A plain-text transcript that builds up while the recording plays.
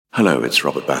Hello, it's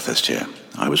Robert Bathurst here.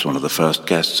 I was one of the first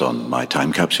guests on My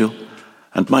Time Capsule,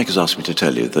 and Mike has asked me to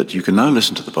tell you that you can now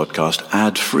listen to the podcast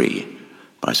ad-free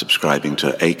by subscribing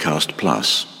to Acast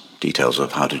Plus. Details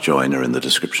of how to join are in the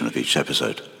description of each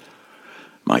episode.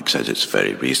 Mike says it's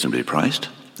very reasonably priced.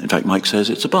 In fact, Mike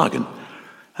says it's a bargain.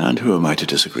 And who am I to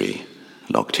disagree?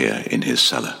 Locked here in his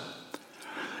cellar.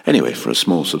 Anyway, for a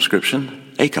small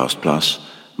subscription, Acast Plus,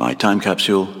 My Time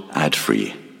Capsule,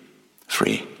 ad-free.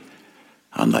 Free.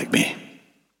 Unlike me.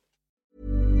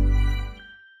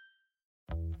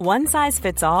 One size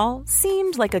fits all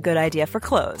seemed like a good idea for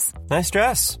clothes. Nice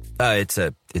dress. It's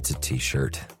a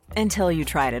t-shirt. Until you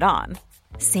tried it on.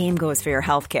 Same goes for your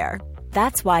healthcare.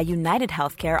 That's why United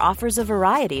Healthcare offers a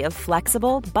variety of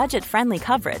flexible, budget-friendly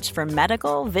coverage for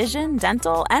medical, vision,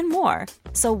 dental, and more.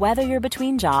 So whether you're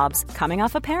between jobs, coming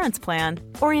off a parent's plan,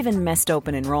 or even missed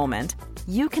open enrollment,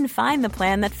 you can find the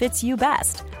plan that fits you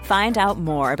best. Find out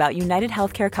more about United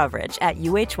Healthcare coverage at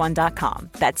uh1.com.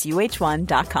 That's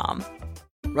uh1.com.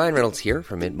 Ryan Reynolds here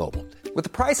from Mint Mobile. With the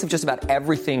price of just about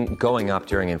everything going up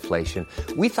during inflation,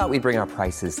 we thought we'd bring our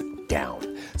prices down.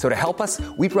 So to help us,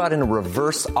 we brought in a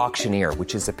reverse auctioneer,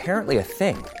 which is apparently a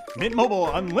thing. Mint Mobile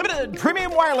Unlimited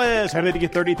Premium Wireless. How to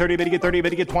get 30, 30, bit to get 30, bit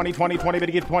to get 20, 20, 20, bit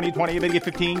to get 20, 20, bit to get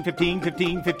 15, 15,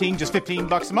 15, 15, just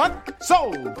 $15 a month?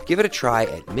 Sold! Give it a try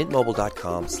at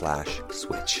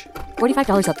mintmobile.com/switch.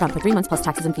 $45 up front for 3 months plus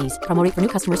taxes and fees. Promo rate for new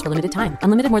customers for limited time.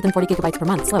 Unlimited more than 40 gigabytes per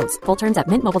month. Slows full terms at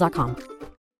mintmobile.com.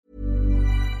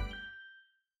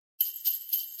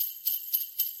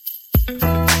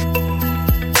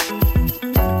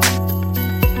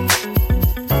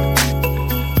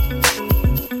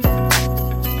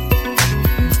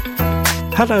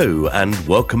 Hello and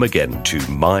welcome again to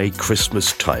My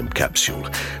Christmas Time Capsule,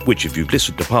 which if you've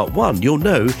listened to part 1, you'll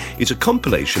know is a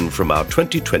compilation from our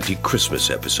 2020 Christmas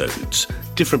episodes.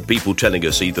 Different people telling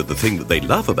us either the thing that they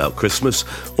love about Christmas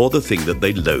or the thing that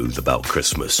they loathe about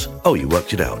Christmas. Oh, you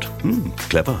worked it out.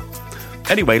 Clever.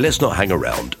 Anyway, let's not hang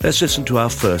around. Let's listen to our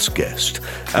first guest.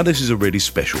 And this is a really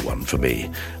special one for me.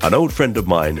 An old friend of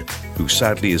mine who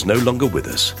sadly is no longer with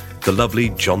us, the lovely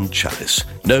John Challis,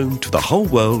 known to the whole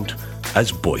world as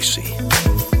Boycie.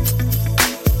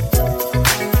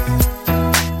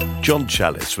 John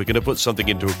Challis, we're going to put something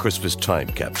into a Christmas time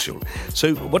capsule.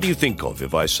 So what do you think of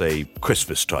if I say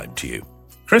Christmas time to you?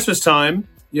 Christmas time,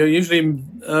 you're usually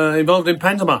involved in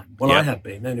pantomime. Well, yeah. I have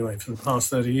been anyway for the past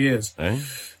 30 years. Eh?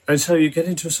 And so you get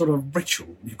into a sort of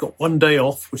ritual. You've got one day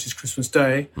off, which is Christmas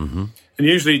Day. Mm-hmm. And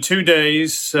usually 2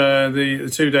 days, the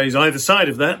 2 days either side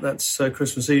of that, that's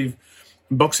Christmas Eve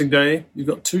and Boxing Day. You've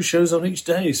got 2 shows on each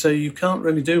day, so you can't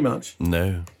really do much.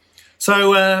 No.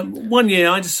 So one year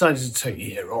I decided to take a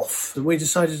year off, and we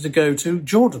decided to go to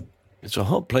Jordan. It's a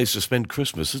hot place to spend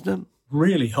Christmas, isn't it?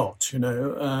 Really hot, you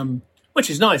know, which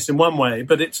is nice in one way,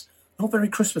 but it's not very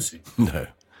Christmassy. No.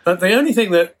 But the only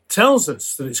thing that tells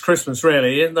us that it's Christmas,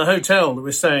 really, in the hotel that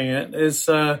we're staying at, is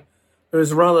there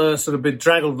is a rather sort of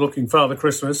bedraggled-looking Father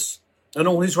Christmas and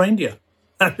all his reindeer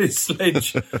and his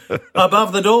sledge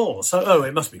above the door. So,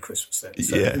 it must be Christmas then.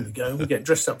 So yeah. Here we go. We get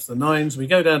dressed up to the nines. We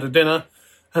go down to dinner,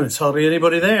 and there's hardly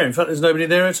anybody there. In fact, there's nobody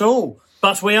there at all.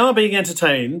 But we are being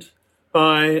entertained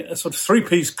by a sort of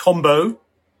 3-piece combo,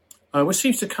 which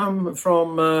seems to come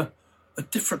from a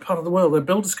different part of the world. Their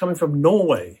builders coming from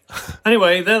Norway.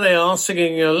 Anyway, there they are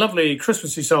singing lovely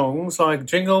Christmassy songs like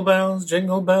Jingle Bells,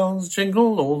 Jingle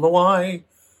All the Way.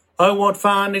 Oh, what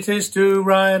fun it is to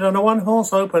ride on a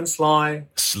one-horse open sleigh.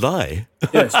 Sleigh?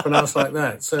 Yes, pronounced like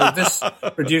that. So this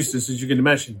reduces, as you can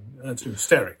imagine, to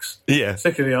hysterics. Yeah.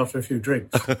 Particularly after a few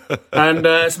drinks. And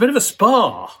it's a bit of a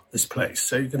spa, this place.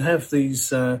 So you can have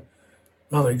these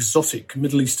rather exotic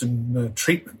Middle Eastern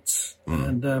treatments.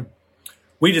 And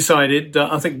we decided,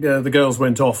 I think the girls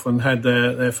went off and had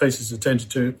their faces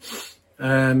attended to,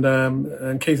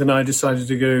 and Keith and I decided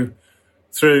to go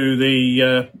through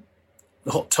the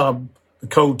hot tub, the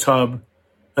cold tub,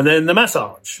 and then the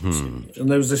massage. And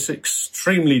there was this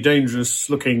extremely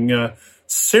dangerous-looking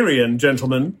Syrian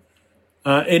gentleman,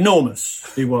 enormous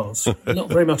he was, not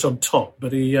very much on top,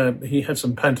 but he had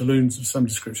some pantaloons of some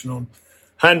description on.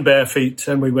 And bare feet,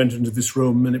 and we went into this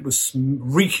room, and it was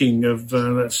reeking of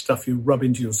that stuff you rub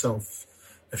into yourself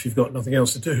if you've got nothing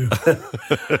else to do.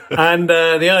 And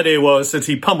the idea was that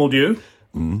he pummeled you,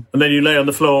 and then you lay on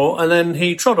the floor, and then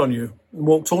he trod on you and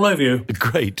walked all over you.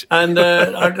 Great. And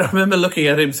I remember looking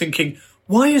at him thinking,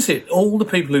 why is it all the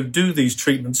people who do these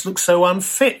treatments look so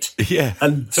unfit? Yeah.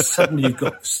 And suddenly you've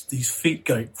got these feet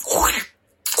going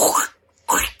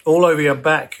all over your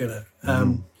back, you know.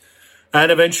 And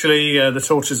eventually the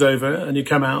torture's over and you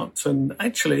come out, and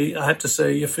actually, I have to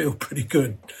say, you feel pretty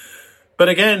good. But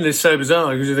again, it's so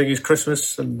bizarre because you think it's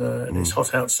Christmas and it's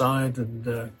hot outside, and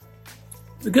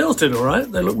the girls did all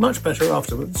right. They looked much better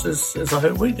afterwards, as I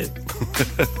hope we did.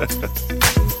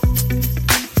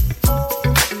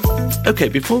 OK,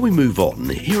 before we move on,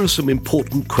 here are some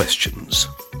important questions.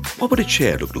 What would a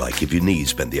chair look like if your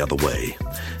knees bent the other way?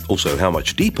 Also, how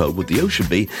much deeper would the ocean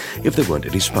be if there weren't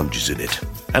any sponges in it?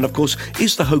 And of course,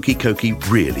 is the hokey cokey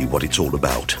really what it's all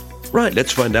about? Right,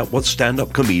 let's find out what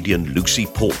stand-up comedian Lucy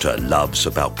Porter loves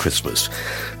about Christmas.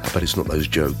 I bet it's not those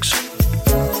jokes.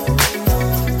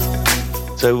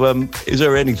 So, is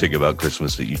there anything about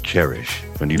Christmas that you cherish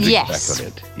when you look back on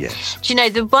it? Yes. Do you know,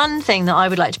 the one thing that I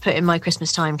would like to put in my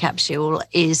Christmas time capsule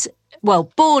is, well,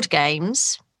 board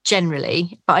games,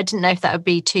 generally, but I didn't know if that would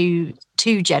be too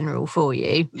general for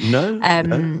you. No, I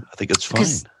think it's fine.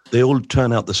 They all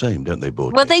turn out the same, don't they,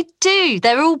 board games? They do.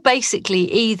 They're all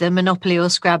basically either Monopoly or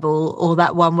Scrabble, or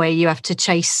that one where you have to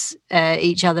chase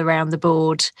each other around the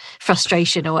board,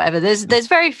 frustration or whatever. There's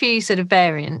very few sort of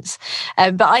variants.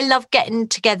 But I love getting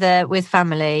together with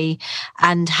family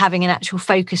and having an actual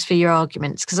focus for your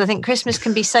arguments, because I think Christmas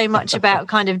can be so much about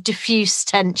kind of diffuse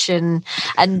tension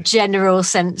and general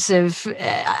sense of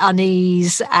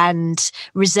unease and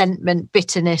resentment,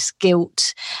 bitterness,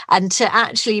 guilt. And to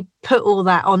actually put all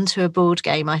that onto a board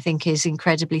game, I think, is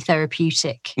incredibly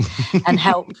therapeutic and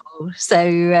helpful.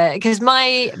 So, because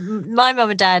my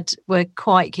mum and dad were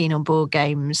quite keen on board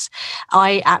games.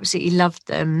 I absolutely loved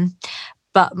them.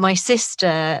 But my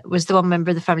sister was the one member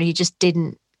of the family who just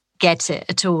didn't get it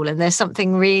at all. And there's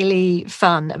something really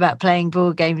fun about playing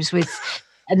board games with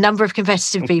a number of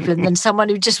competitive people and then someone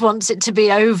who just wants it to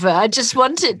be over. I just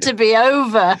want it to be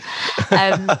over.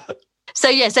 So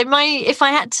if I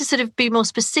had to sort of be more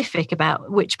specific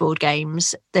about which board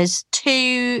games, there's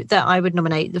two that I would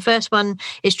nominate. The first one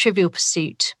is Trivial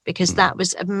Pursuit, because that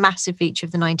was a massive feature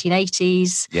of the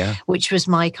 1980s, which was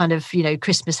my kind of,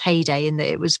 Christmas heyday, in that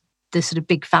it was the sort of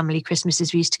big family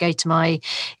Christmases. We used to go to my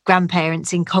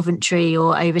grandparents in Coventry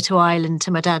or over to Ireland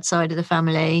to my dad's side of the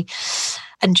family.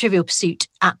 And Trivial Pursuit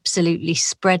absolutely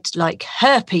spread like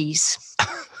herpes.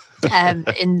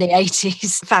 In the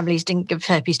 80s, families didn't give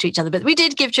herpes to each other, but we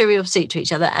did give Trivial Pursuit to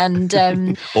each other. And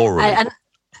orally.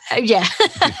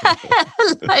 It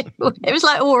was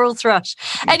like oral thrush.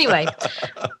 Anyway,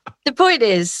 the point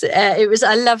is,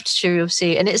 I loved Trivial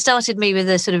Pursuit, and it started me with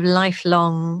a sort of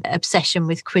lifelong obsession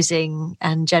with quizzing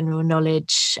and general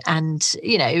knowledge. And,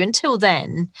 until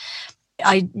then,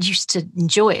 I used to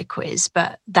enjoy a quiz,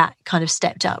 but that kind of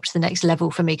stepped up to the next level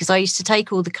for me, because I used to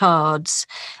take all the cards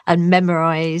and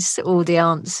memorise all the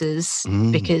answers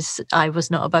because I was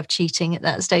not above cheating at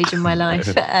that stage in my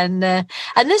life. And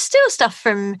there's still stuff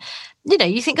from,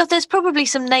 you think, there's probably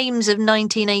some names of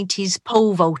 1980s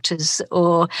pole vaulters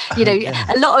or,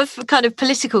 a lot of kind of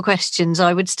political questions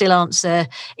I would still answer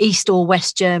East or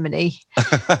West Germany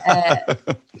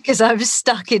because I was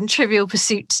stuck in Trivial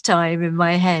Pursuit time in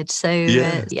my head. So,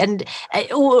 and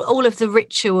all of the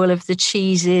ritual of the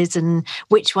cheeses and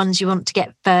which ones you want to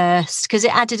get first, because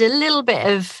it added a little bit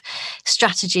of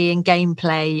strategy and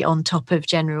gameplay on top of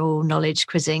general knowledge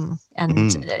quizzing.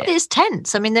 And it's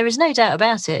tense. I mean, there is no doubt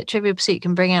about it. Trivial Pursuit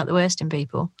can bring out the worst in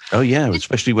people. Oh, yeah,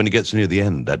 especially when it gets near the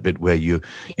end, that bit where you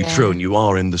throw and you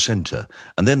are in the centre.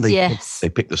 And then they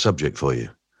pick the subject for you.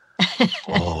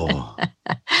 Oh.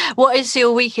 What is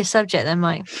your weakest subject then,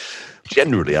 Mike?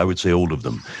 Generally, I would say all of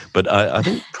them. But I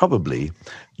think probably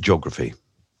geography.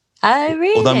 Oh,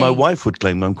 really? Although my wife would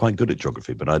claim I'm quite good at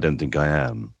geography, but I don't think I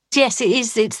am. Yes, it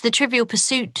is. It's the Trivial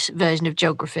Pursuit version of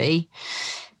geography,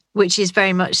 which is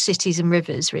very much cities and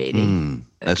rivers, really.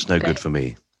 That's no good for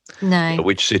me. No.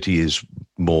 Which city is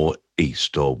more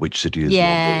east or which city is more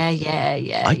north?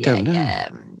 I don't know.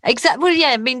 Exactly.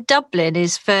 Well, I mean, Dublin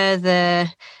is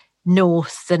further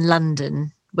north than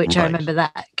London, which I remember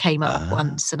that came up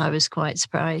once and I was quite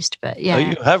surprised. But yeah. Oh,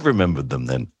 you have remembered them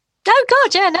then? Oh,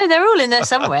 God, yeah. No, they're all in there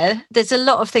somewhere. There's a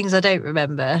lot of things I don't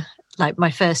remember, like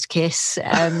my first kiss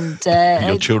and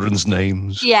your children's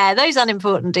names. Yeah, those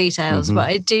unimportant details. But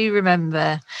I do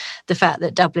remember the fact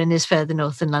that Dublin is further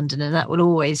north than London, and that will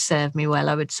always serve me well,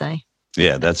 I would say.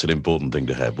 Yeah, that's an important thing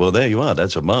to have. Well, there you are.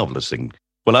 That's a marvellous thing.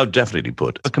 Well, I would definitely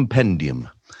put a compendium.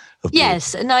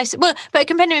 Yes, a nice. Well, but a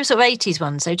compendium sort of 80s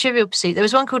one. So Trivial Pursuit. There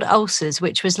was one called Ulcers,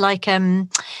 which was like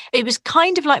it was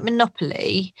kind of like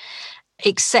Monopoly,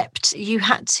 except you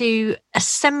had to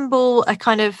assemble a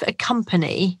kind of a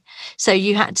company. So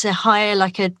you had to hire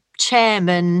like a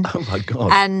chairman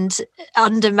and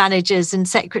under managers and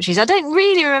secretaries. I don't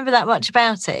really remember that much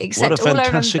about it, except what a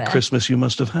fantastic Christmas you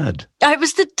must have had. Oh, it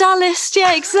was the dullest.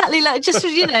 Yeah, exactly. Like just,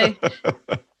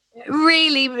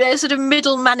 really sort of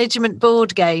middle management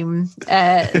board game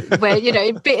where,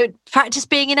 practice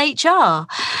being in HR.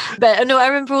 But no, I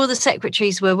remember all the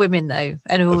secretaries were women though,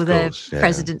 and all the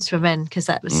presidents were men, because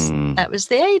that was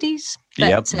the 80s.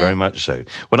 Yep, very much so.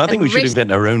 Well, I think we should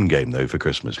invent our own game though for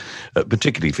Christmas,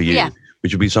 particularly for you,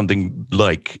 which would be something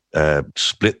like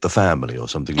Split the Family or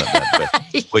something like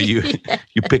that, where you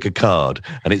pick a card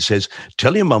and it says,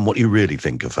 tell your mum what you really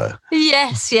think of her.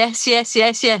 Yes.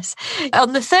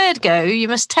 On the third go, you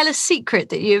must tell a secret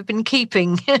that you've been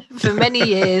keeping for many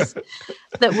years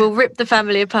that will rip the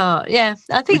family apart. Yeah,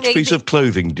 I think. Which piece of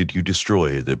clothing did you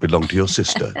destroy that belonged to your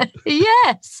sister?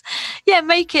 Yes. Yeah,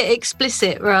 make it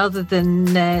explicit rather than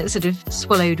sort of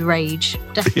swallowed rage.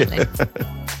 Definitely. Yeah.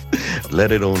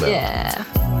 Let it all out. Yeah.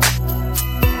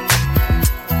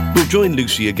 We'll join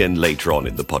Lucy again later on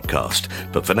in the podcast,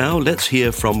 but for now, let's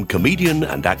hear from comedian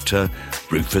and actor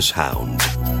Rufus Hound.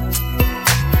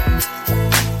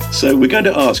 So we're going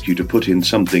to ask you to put in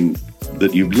something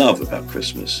that you love about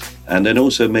Christmas, and then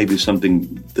also maybe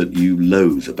something that you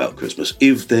loathe about Christmas,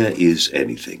 if there is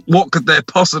anything. What could there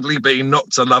possibly be not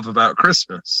to love about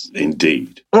Christmas?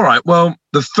 Indeed. All right, well,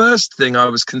 the first thing I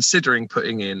was considering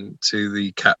putting into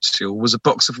the capsule was a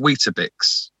box of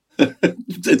Weetabix.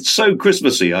 It's so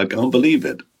Christmassy, I can't believe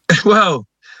it. Well,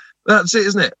 that's it,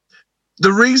 isn't it?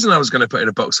 The reason I was going to put in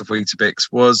a box of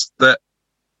Weetabix was that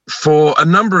for a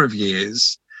number of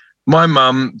years, my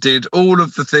mum did all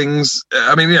of the things,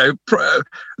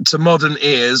 to modern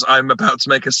ears, I'm about to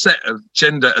make a set of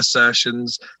gender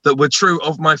assertions that were true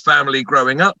of my family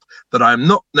growing up, that I'm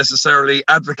not necessarily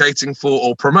advocating for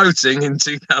or promoting in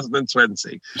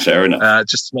 2020. Fair enough.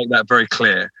 Just to make that very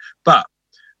clear. But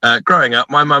growing up,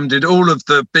 my mum did all of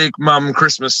the big mum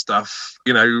Christmas stuff,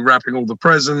 wrapping all the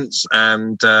presents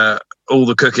and all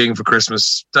the cooking for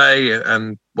Christmas Day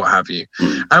and what have you,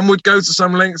 and would go to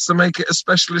some lengths to make it as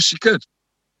special as she could.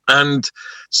 And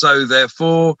so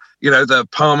therefore, the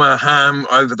Parma ham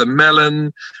over the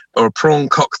melon, or a prawn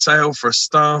cocktail for a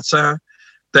starter,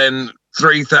 then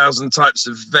 3,000 types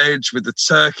of veg with the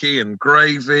turkey and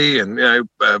gravy and, a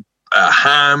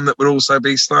ham that would also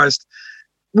be sliced.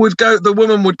 The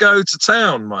woman would go to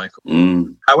town, Michael.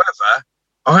 However,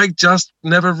 I just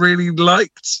never really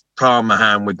liked Parma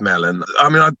ham with melon. I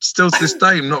mean, I still to this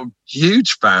day am not a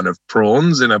huge fan of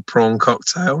prawns in a prawn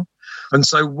cocktail. And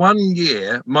so one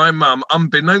year, my mum,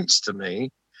 unbeknownst to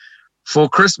me, for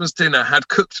Christmas dinner had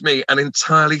cooked me an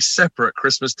entirely separate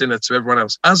Christmas dinner to everyone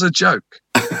else as a joke.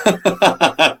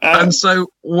 And so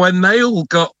when they all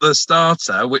got the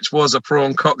starter, which was a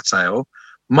prawn cocktail,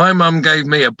 my mum gave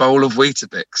me a bowl of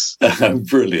Weetabix.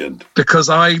 Brilliant. Because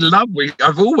I've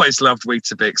always loved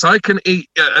Weetabix. I can eat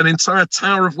an entire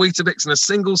tower of Weetabix in a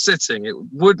single sitting. It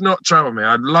would not trouble me.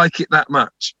 I'd like it that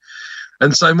much.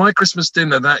 And so my Christmas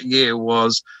dinner that year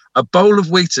was a bowl of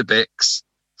Weetabix,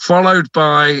 followed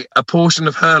by a portion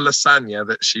of her lasagna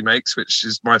that she makes, which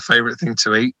is my favourite thing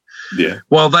to eat. Yeah.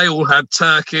 While they all had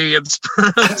turkey and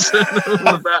sprouts and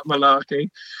all of that malarkey.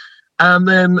 And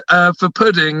then for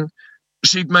pudding,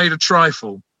 she'd made a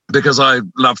trifle, because I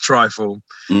love trifle.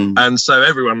 And so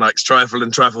everyone likes trifle,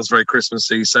 and trifle's very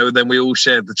Christmassy. So then we all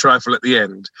shared the trifle at the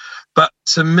end. But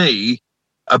to me,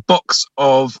 a box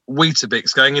of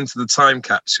Weetabix going into the time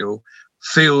capsule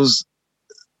feels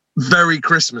very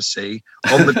Christmassy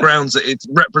on the grounds that it's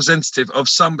representative of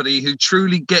somebody who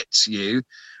truly gets you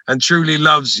and truly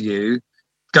loves you,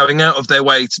 going out of their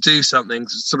way to do something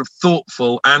sort of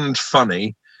thoughtful and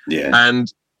funny. Yeah.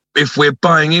 And if we're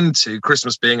buying into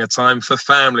Christmas being a time for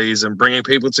families and bringing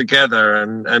people together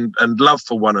and love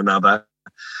for one another,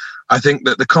 I think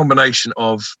that the combination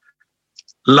of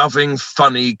loving,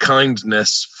 funny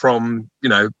kindness from,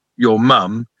 your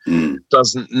mum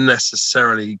doesn't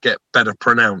necessarily get better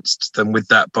pronounced than with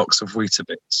that box of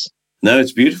Weetabix. No,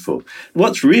 it's beautiful.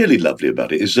 What's really lovely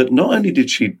about it is that not only did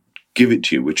she give it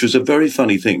to you, which was a very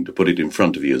funny thing to put it in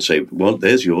front of you and say, well,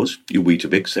 there's yours, your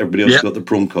Weetabix. Everybody else got the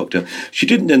prawn cocktail. She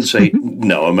didn't then say,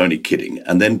 no, I'm only kidding,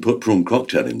 and then put prawn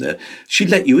cocktail in there. She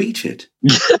let you eat it.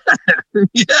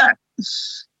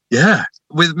 Yeah.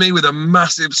 With me with a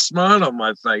massive smile on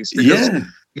my face. Because,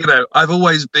 I've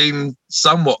always been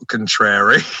somewhat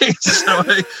contrary. So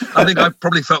I think I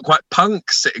probably felt quite punk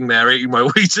sitting there eating my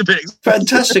Weetabix.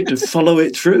 Fantastic to follow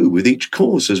it through with each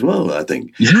course as well, I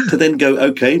think. Yeah. To then go,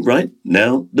 okay, right,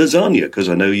 now lasagna, because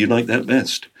I know you like that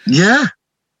best. Yeah.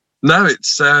 No,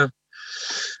 it's...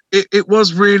 It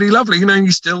was really lovely.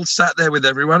 You still sat there with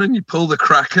everyone and you pull the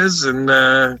crackers and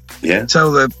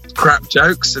tell the crap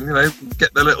jokes and,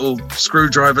 get the little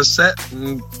screwdriver set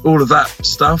and all of that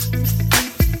stuff.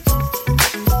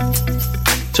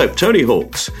 So, Tony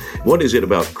Hawks, what is it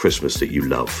about Christmas that you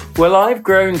love? Well, I've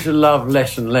grown to love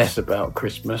less and less about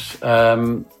Christmas.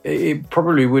 It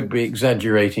probably would be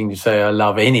exaggerating to say I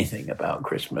love anything about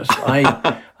Christmas.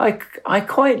 I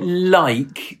quite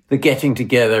like the getting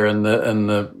together and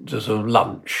the sort of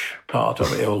lunch part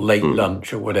of it, or late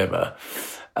lunch or whatever,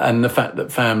 and the fact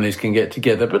that families can get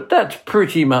together. But that's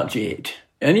pretty much it.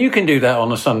 And you can do that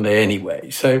on a Sunday anyway.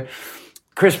 So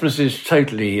Christmas is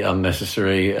totally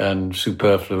unnecessary and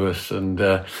superfluous,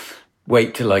 and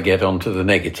wait till I get onto the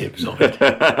negatives of it.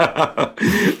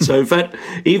 So, in fact,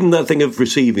 even that thing of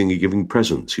receiving and giving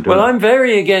presents, you don't... Well, I'm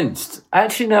very against...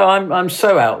 Actually, no, I'm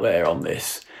so out there on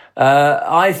this.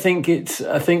 I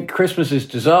think Christmas is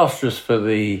disastrous for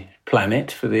the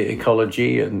planet, for the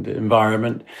ecology and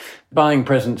environment. Buying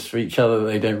presents for each other that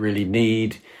they don't really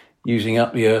need, using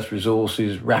up the Earth's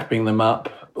resources, wrapping them up,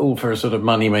 all for a sort of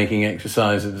money-making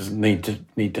exercise that doesn't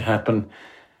need to happen.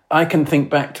 I can think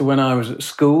back to when I was at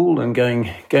school and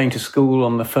going to school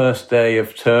on the first day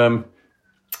of term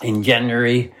in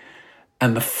January,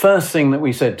 and the first thing that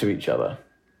we said to each other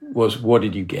was, "What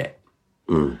did you get?"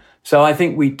 So I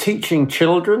think we're teaching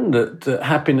children that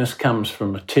happiness comes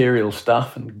from material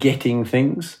stuff and getting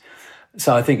things.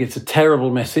 So I think it's a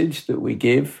terrible message that we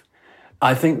give.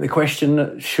 I think the question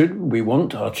that should we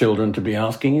want our children to be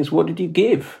asking is, what did you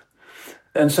give?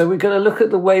 And so we've got to look at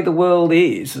the way the world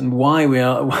is and why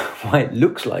it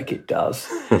looks like it does.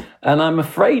 And I'm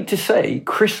afraid to say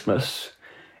Christmas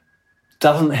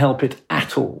doesn't help it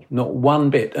at all, not one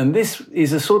bit. And this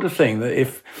is a sort of thing that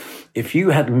if you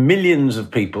had millions of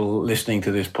people listening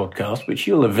to this podcast, which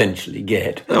you'll eventually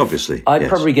get, obviously, I'd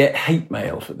probably get hate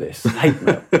mail for this. Hate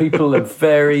mail. People are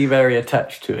very, very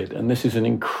attached to it. And this is an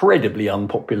incredibly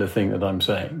unpopular thing that I'm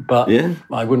saying. But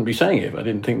I wouldn't be saying it if I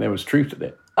didn't think there was truth in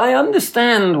it. I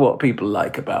understand what people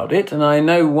like about it, and I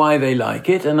know why they like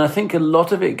it. And I think a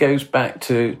lot of it goes back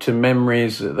to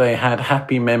memories that they had,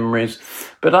 happy memories.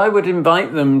 But I would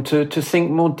invite them to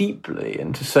think more deeply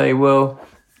and to say, well,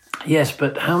 yes,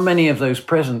 but how many of those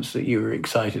presents that you were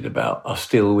excited about are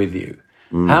still with you?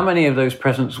 How many of those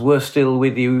presents were still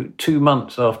with you 2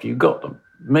 months after you got them?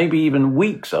 Maybe even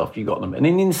weeks after you got them. And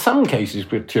in some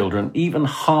cases with children, even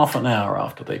half an hour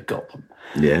after they've got them.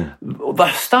 Yeah. The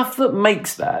stuff that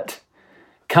makes that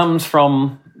comes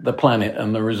from the planet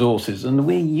and the resources, and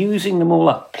we're using them all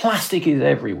up. Plastic is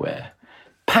everywhere.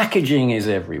 Packaging is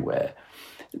everywhere.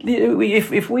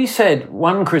 If we said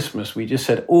one Christmas, we just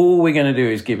said all we're going to do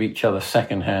is give each other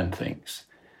second-hand things,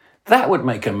 that would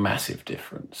make a massive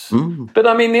difference. But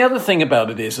I mean, the other thing about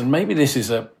it is, and maybe this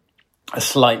is a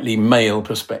slightly male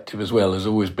perspective as well, as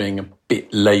always being a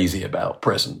bit lazy about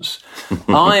presents.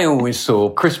 I always saw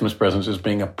Christmas presents as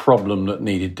being a problem that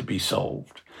needed to be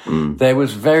solved. There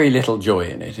was very little joy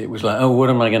in it. It was like, oh, what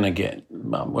am I going to get,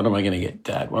 Mum? What am I going to get,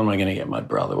 Dad? What am I going to get my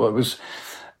brother? Well, it was...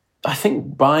 I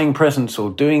think buying presents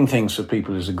or doing things for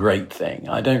people is a great thing.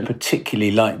 I don't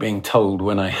particularly like being told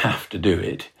when I have to do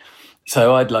it.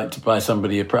 So I'd like to buy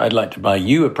I'd like to buy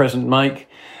you a present, Mike,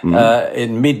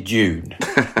 in mid-June.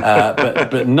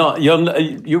 But not,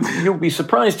 you'll be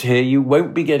surprised to hear you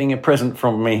won't be getting a present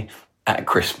from me at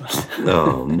Christmas.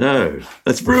 Oh, no.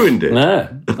 That's ruined it. No,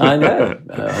 I know.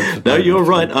 No, you're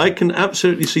right. I can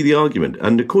absolutely see the argument.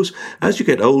 And, of course, as you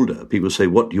get older, people say,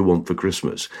 what do you want for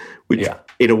Christmas? Which,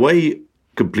 in a way,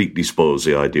 completely spoils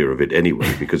the idea of it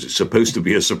anyway, because it's supposed to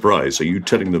be a surprise. So you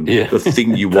telling them the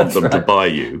thing you want them to buy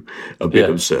you, a bit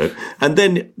absurd. And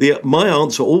then my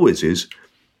answer always is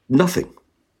nothing.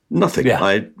 Nothing.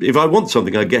 Yeah. If I want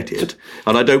something, I get it.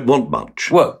 And I don't want much.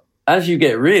 Well, as you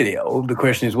get really old, the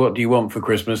question is, what do you want for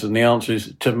Christmas? And the answer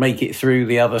is to make it through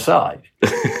the other side.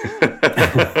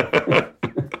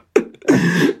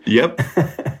 Yep.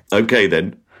 Okay,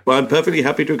 then. Well, I'm perfectly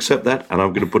happy to accept that, and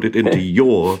I'm going to put it into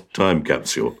your time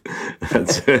capsule.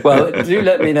 Well, do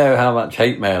let me know how much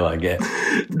hate mail I get.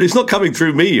 It's not coming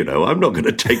through me, you know. I'm not going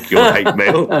to take your hate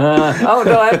mail. Oh,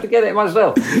 no, I have to get it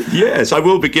myself. Yes, I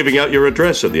will be giving out your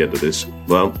address at the end of this.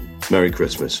 Well, Merry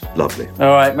Christmas. Lovely.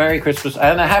 All right, Merry Christmas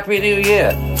and a Happy New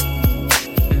Year.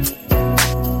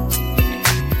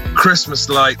 Christmas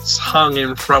lights hung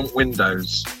in front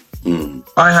windows.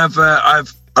 I have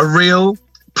a real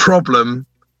problem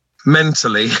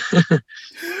mentally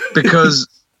because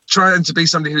trying to be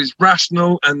somebody who's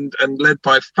rational and led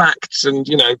by facts and,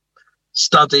 you know,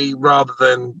 study rather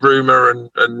than rumour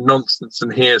and nonsense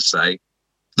and hearsay,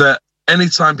 that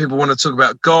anytime people want to talk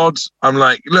about God, I'm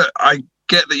like, look, I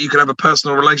get that you can have a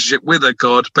personal relationship with a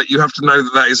God, but you have to know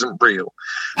that isn't real.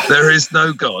 There is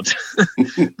no God.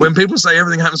 When people say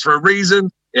everything happens for a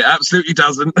reason, it absolutely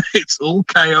doesn't. It's all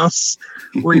chaos.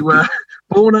 We were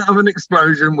born out of an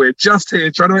explosion. We're just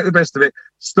here trying to make the best of it.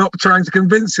 Stop trying to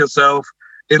convince yourself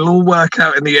it'll all work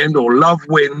out in the end or love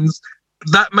wins.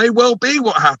 That may well be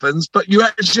what happens, but you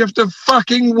actually have to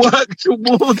fucking work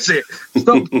towards it.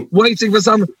 Stop waiting for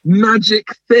some magic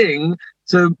thing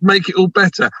to make it all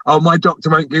better. Oh, my doctor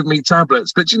won't give me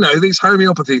tablets. But, you know, these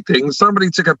homeopathy things, somebody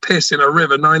took a piss in a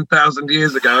river 9,000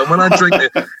 years ago, and when I drink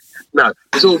it, no,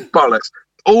 it's all bollocks.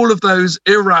 All of those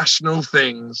irrational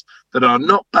things that are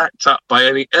not backed up by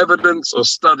any evidence or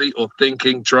study or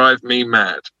thinking drive me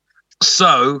mad.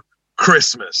 So,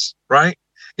 Christmas, right,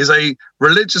 is a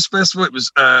religious festival. It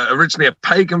was originally a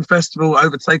pagan festival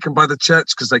overtaken by the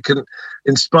church because they couldn't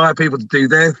inspire people to do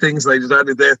their things. They just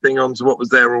added their thing onto what was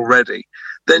there already.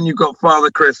 Then you've got Father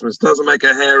Christmas. Doesn't make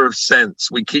a hair of sense.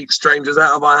 We keep strangers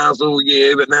out of our house all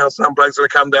year, but now some bloke's going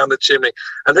to come down the chimney.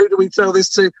 And who do we tell this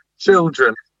to?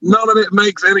 Children. None of it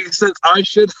makes any sense. I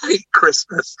should hate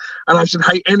Christmas, and I should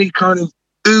hate any kind of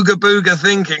ooga booga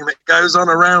thinking that goes on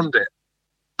around it.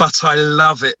 But I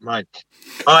love it, Mike.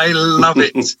 I love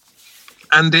it.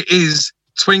 And it is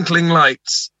twinkling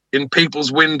lights in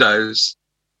people's windows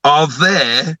are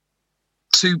there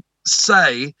to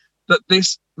say that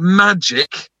this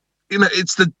magic, you know,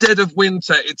 it's the dead of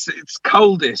winter. It's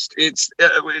coldest. It's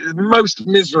most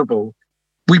miserable.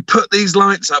 We put these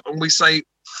lights up and we say,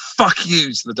 fuck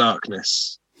you to the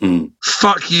darkness.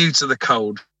 Fuck you to the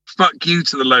cold. Fuck you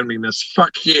to the loneliness.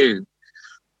 Fuck you.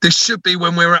 This should be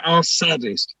when we're at our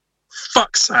saddest.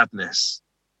 Fuck sadness.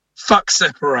 Fuck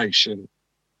separation.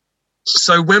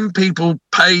 So when people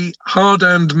pay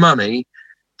hard-earned money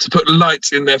to put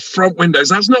lights in their front windows,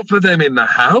 that's not for them in the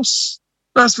house.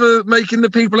 That's for making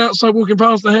the people outside walking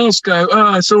past the house go,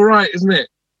 it's all right, isn't it?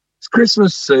 It's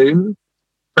Christmas soon.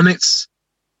 And it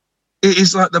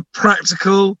is like the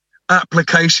practical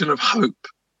application of hope.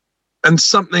 And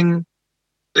something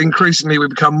increasingly we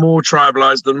become more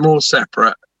tribalized and more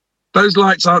separate. Those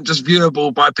lights aren't just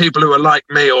viewable by people who are like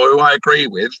me or who I agree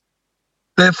with.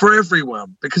 They're for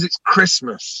everyone because it's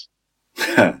Christmas.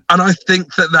 And I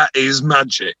think that is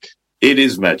magic. It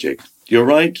is magic. You're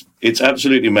right. It's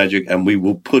absolutely magic. And we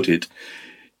will put it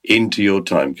into your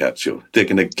time capsule. They're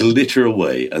going to glitter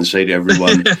away and say to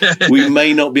everyone, we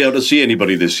may not be able to see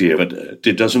anybody this year, but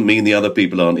it doesn't mean the other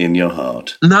people aren't in your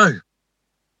heart. No.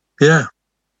 Yeah.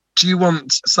 Do you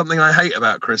want something I hate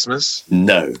about Christmas?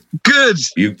 No. Good.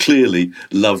 You clearly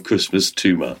love Christmas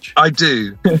too much. I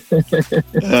do.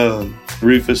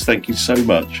 Rufus, thank you so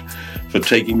much for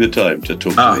taking the time to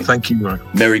talk to me. Thank you,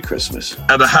 Mark. Merry Christmas.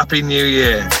 And a Happy New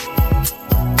Year.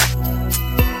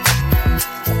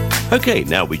 OK,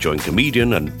 now we join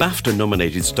comedian and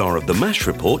BAFTA-nominated star of The MASH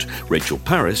Report, Rachel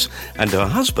Parris, and her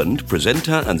husband,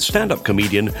 presenter and stand-up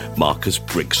comedian, Marcus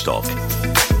Brigstock.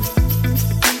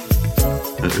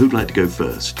 Who'd like to go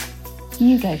first?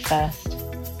 You go first.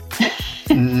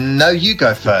 No, you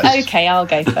go first. OK, I'll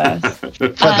go first. For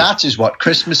that is what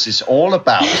Christmas is all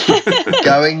about.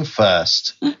 Going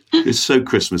first. It's so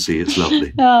Christmassy, it's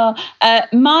lovely.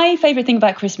 My favourite thing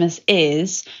about Christmas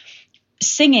is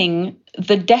singing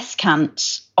the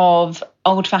descant of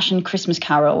old-fashioned Christmas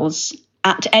carols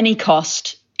at any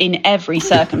cost in every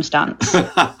circumstance.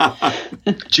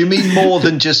 Do you mean more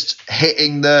than just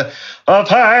hitting the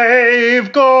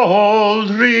 5 gold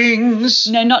rings?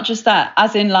 No, not just that.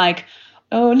 As in, like,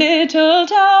 oh, little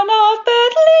town of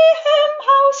Bethlehem,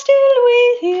 how still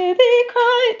we hear thee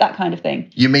cry. That kind of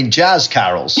thing. You mean jazz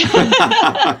carols?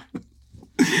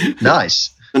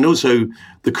 Nice. And also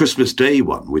the Christmas Day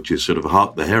one, which is sort of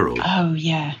Hark the Herald. Oh,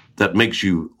 yeah. That makes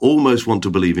you almost want to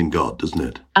believe in God, doesn't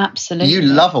it? Absolutely. You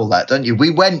love all that, don't you? We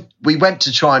went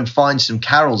to try and find some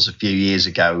carols a few years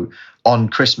ago on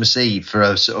Christmas Eve for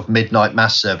a sort of midnight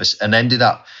mass service and ended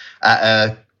up at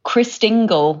a Chris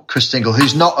Dingle,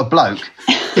 who's not a bloke.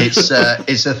 It's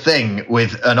a thing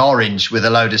with an orange with a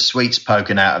load of sweets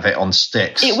poking out of it on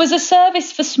sticks. It was a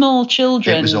service for small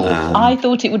children. It was awful. I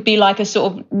thought it would be like a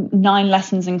sort of 9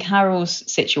 lessons and carols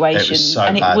situation. It was so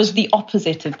and bad. It was the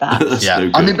opposite of that. Yeah,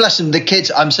 so I mean, bless them, the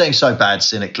kids, I'm saying so bad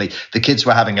cynically, the kids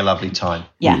were having a lovely time.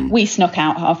 Yeah, we snuck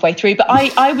out halfway through. But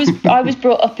I was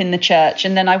brought up in the church,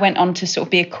 and then I went on to sort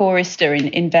of be a chorister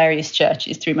in various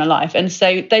churches through my life. And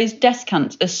so those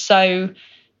descants are so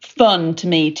fun to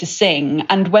me to sing,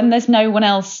 and when there's no one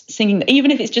else singing,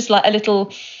 even if it's just like a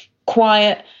little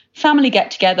quiet family get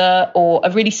together or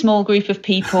a really small group of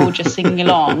people just singing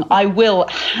along, I will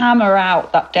hammer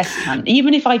out that descant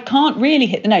even if I can't really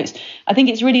hit the notes. I think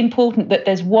it's really important that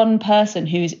there's one person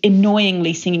who's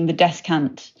annoyingly singing the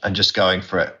descant and just going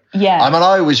for it. Yeah. I mean,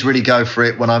 I always really go for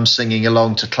it when I'm singing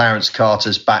along to Clarence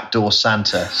Carter's Backdoor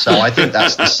Santa. So I think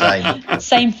that's the same.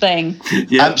 Same thing.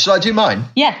 Yeah. Shall I do mine?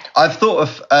 Yeah. I've thought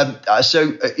of,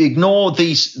 ignore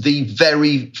the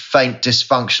very faint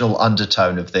dysfunctional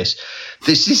undertone of this.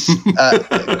 This is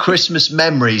Christmas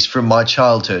memories from my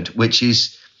childhood, which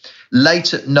is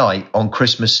late at night on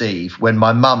Christmas Eve when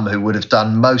my mum, who would have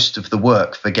done most of the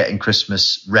work for getting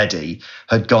Christmas ready,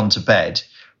 had gone to bed.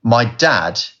 My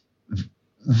dad,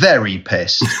 very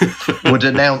pissed, would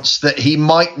announce that he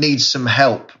might need some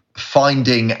help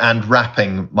finding and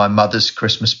wrapping my mother's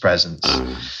Christmas presents.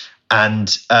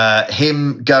 And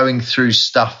him going through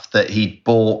stuff that he'd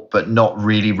bought but not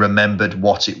really remembered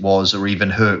what it was or even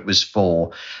who it was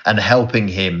for, and helping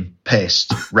him,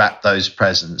 pissed, wrap those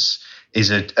presents is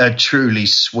a truly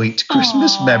sweet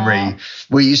Christmas memory.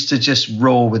 We used to just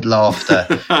roar with laughter,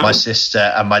 my sister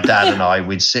and my dad and I.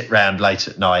 We'd sit round late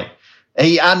at night.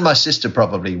 He and my sister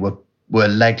probably were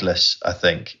legless, I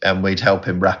think, and we'd help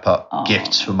him wrap up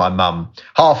gifts for my mum,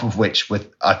 half of which were,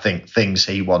 I think, things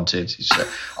he wanted. So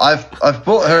I've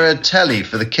bought her a telly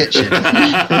for the kitchen.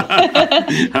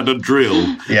 And a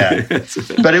drill. Yeah.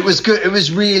 But it was good. It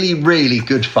was really, really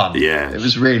good fun. Yeah. It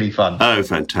was really fun. Oh,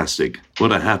 fantastic.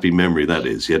 What a happy memory that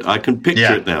is. Yet I can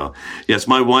picture it now. Yes,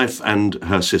 my wife and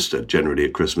her sister generally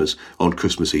at Christmas, on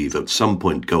Christmas Eve, at some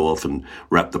point go off and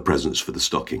wrap the presents for the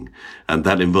stocking. And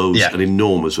that involves an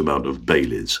enormous amount of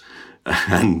Baileys.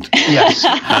 And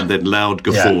and then loud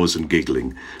guffaws and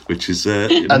giggling, which is...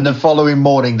 And the following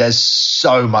morning, there's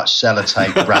so much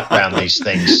sellotape wrapped around these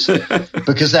things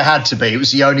because there had to be. It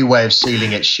was the only way of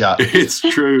sealing it shut. It's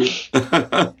true.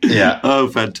 Yeah. Oh,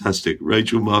 fantastic.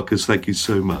 Rachel, Marcus, thank you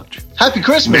so much. Happy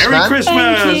Christmas, Merry man.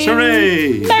 Christmas!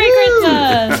 Hooray! Merry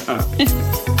Christmas!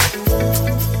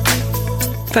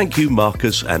 Thank you,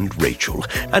 Marcus and Rachel,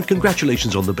 and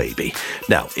congratulations on the baby.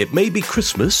 Now, it may be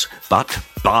Christmas, but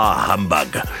bah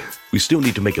humbug. We still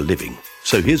need to make a living.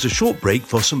 So here's a short break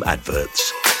for some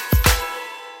adverts.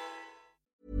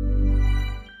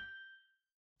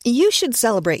 You should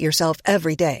celebrate yourself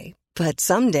every day, but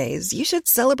some days you should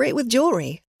celebrate with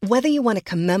jewelry. Whether you want to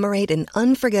commemorate an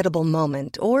unforgettable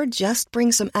moment or just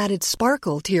bring some added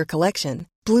sparkle to your collection,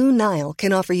 Blue Nile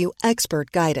can offer you expert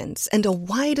guidance and a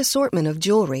wide assortment of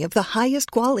jewelry of the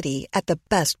highest quality at the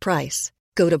best price.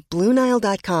 Go to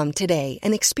BlueNile.com today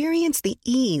and experience the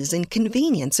ease and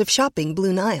convenience of shopping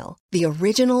Blue Nile, the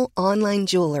original online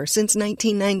jeweler since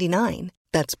 1999.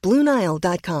 That's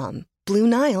BlueNile.com.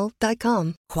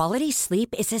 BlueNile.com. Quality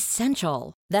sleep is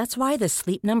essential. That's why the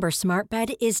Sleep Number Smart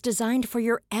Bed is designed for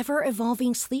your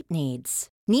ever-evolving sleep needs.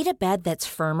 Need a bed that's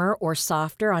firmer or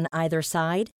softer on either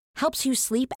side? Helps you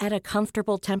sleep at a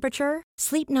comfortable temperature?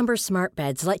 Sleep Number Smart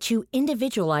Beds let you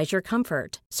individualize your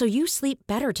comfort, so you sleep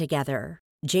better together.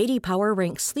 J.D. Power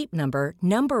ranks Sleep Number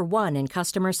number 1 in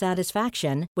customer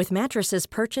satisfaction with mattresses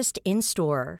purchased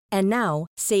in-store. And now,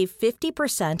 save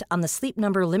 50% on the Sleep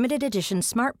Number Limited Edition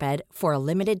Smart Bed for a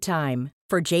limited time.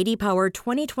 For J.D. Power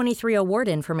 2023 award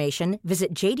information,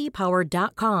 visit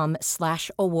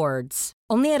jdpower.com/awards.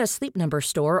 Only at a Sleep Number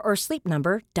store or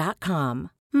sleepnumber.com.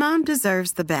 Mom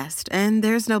deserves the best, and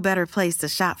there's no better place to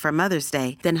shop for Mother's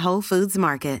Day than Whole Foods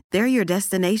Market. They're your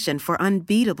destination for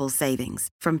unbeatable savings,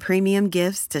 from premium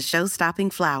gifts to show-stopping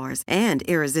flowers and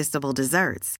irresistible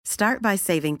desserts. Start by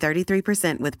saving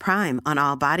 33% with Prime on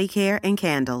all body care and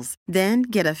candles. Then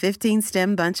get a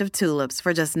 15-stem bunch of tulips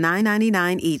for just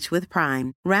 $9.99 each with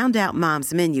Prime. Round out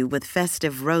Mom's menu with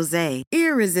festive rosé,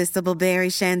 irresistible berry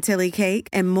chantilly cake,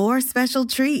 and more special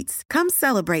treats. Come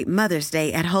celebrate Mother's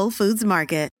Day at Whole Foods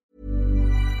Market.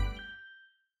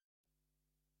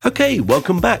 Okay,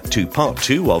 welcome back to part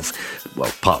two of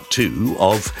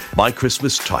My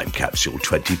Christmas Time Capsule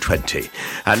 2020.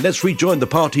 And let's rejoin the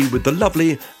party with the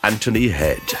lovely Anthony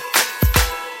Head.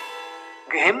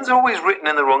 Hymns are always written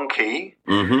in the wrong key.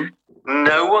 Mm-hmm.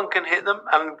 No one can hit them.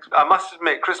 And I must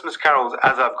admit, Christmas carols,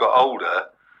 as I've got older,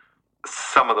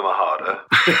 some of them are harder.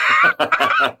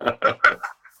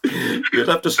 You'd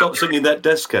have to stop singing that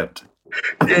descant.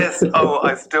 Yes,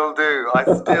 I still do. I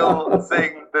still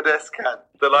sing the descant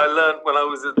that I learnt when I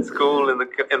was at school in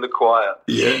the choir.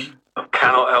 Yeah, I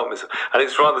cannot help myself, and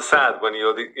it's rather sad when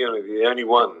you're the only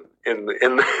one in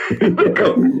the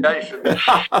congregation.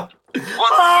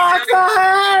 What's the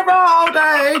herald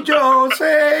angels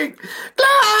sing?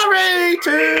 Glory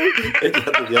to...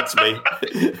 That's me.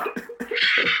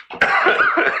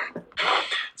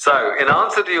 So, in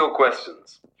answer to your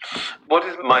questions, what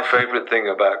is my favourite thing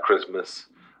about Christmas?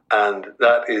 And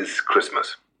that is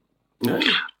Christmas. Yeah.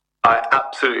 I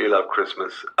absolutely love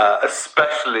Christmas,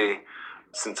 especially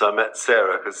since I met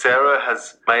Sarah, because Sarah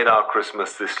has made our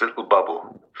Christmas this little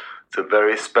bubble It's a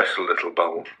very special little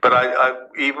bowl. But I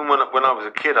even when I was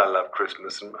a kid, I loved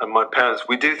Christmas. And my parents,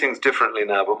 we do things differently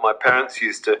now, but my parents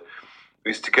used to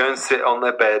go and sit on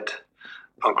their bed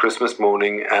on Christmas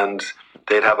morning, and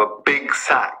they'd have a big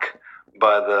sack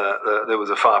by there was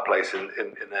a fireplace in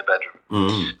their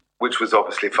bedroom, which was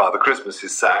obviously Father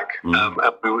Christmas's sack.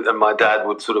 And my dad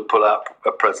would sort of pull out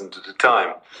a present at a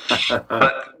time.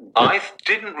 But I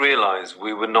didn't realise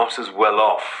we were not as well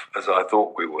off as I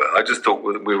thought we were. I just thought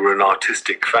we were an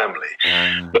artistic family.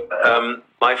 But,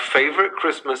 my favourite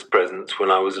Christmas presents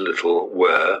when I was little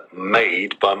were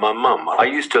made by my mum. I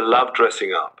used to love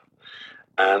dressing up.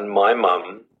 And my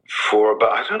mum, for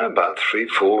about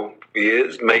 3-4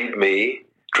 years, made me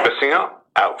dressing up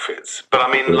outfits. But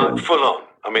I mean, like, full on.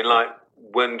 I mean, like,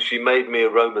 when she made me a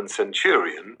Roman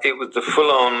centurion, it was the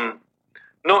full on,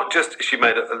 not just she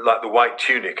made like the white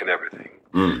tunic and everything,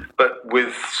 but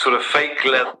with sort of fake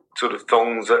leather sort of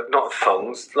thongs, not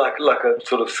thongs, like a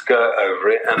sort of skirt over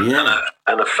it,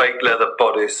 and a fake leather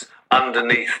bodice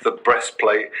underneath the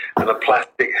breastplate, and a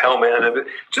plastic helmet and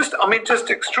everything. Just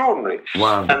extraordinary.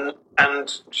 Wow.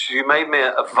 And she made me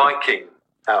a Viking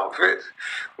outfit,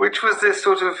 which was this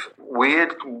sort of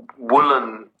weird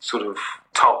woolen sort of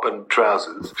top and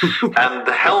trousers, and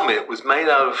the helmet was made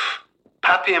out of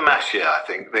papier-mâché, I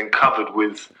think, then covered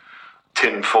with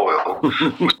tin foil.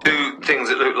 Two things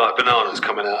that looked like bananas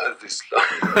coming out of this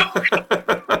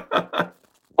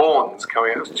horns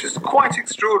coming out. It was just quite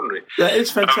extraordinary. Yeah,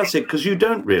 it's fantastic, because you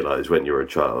don't realise when you're a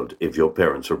child if your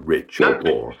parents are rich or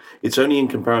poor. It's only in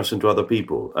comparison to other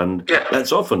people. And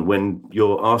that's often when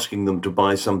you're asking them to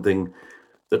buy something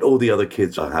that all the other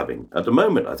kids are having. At the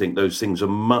moment, I think those things are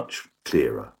much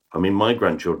clearer. I mean, my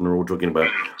grandchildren are all talking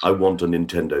about, I want a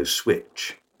Nintendo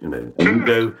Switch, you know. And you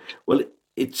go, well,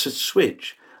 it's a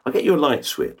Switch. I'll get you a light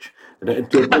switch. A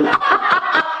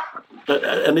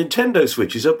Nintendo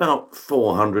Switch is about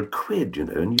 400 quid, you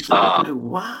know, and you think,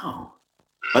 wow.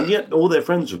 And yet all their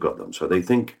friends have got them, so they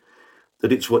think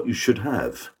that it's what you should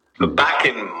have. But back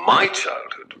in my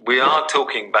childhood, we are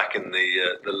talking back in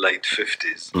the late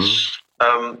 50s,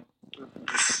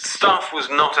 the stuff was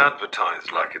not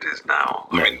advertised like it is now.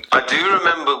 I mean, I do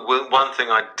remember one thing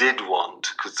I did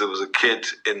want, because there was a kid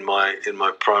in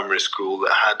my primary school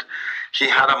that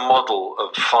had a model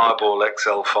of Fireball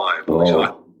XL5, which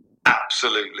I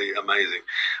absolutely amazing.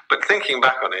 But thinking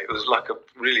back on it, it was like a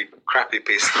really crappy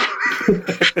piece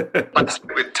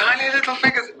with tiny little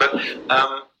figures. But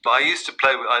I used to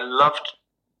I loved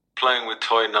playing with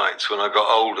toy knights when I got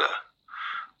older.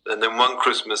 And then one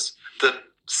Christmas, the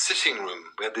sitting room,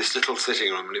 we had this little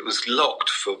sitting room, and it was locked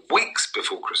for weeks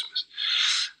before Christmas.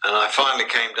 And I finally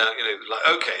came down, you know, like,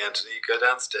 okay, Anthony, you go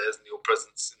downstairs and your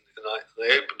presents. And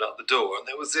they opened up the door, and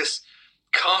there was this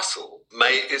castle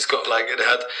made. It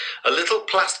had a little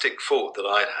plastic fort that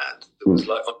I'd had that was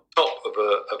like on top of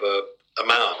a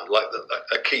mound, like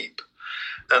a keep,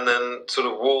 and then sort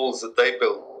of walls that they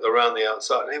built around the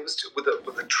outside. And it was with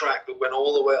a track that went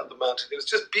all the way up the mountain. It was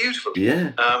just beautiful.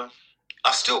 Yeah.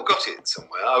 I've still got it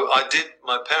somewhere.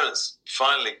 My parents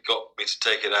finally got me to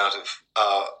take it out of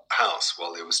our house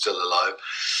while they were still alive.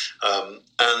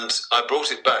 And I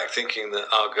brought it back thinking that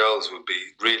our girls would be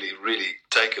really, really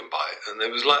taken by it. And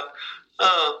it was like,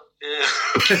 oh,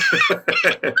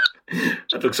 yeah.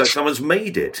 That looks like someone's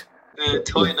made it.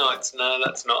 Toy Knights, no,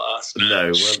 that's not us.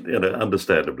 No, well, you know,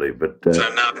 understandably, but... So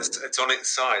now it's on its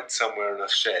side somewhere in a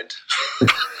shed.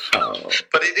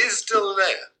 But it is still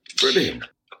there. Brilliant.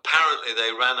 Apparently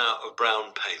they ran out of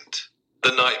brown paint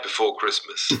the night before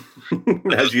Christmas.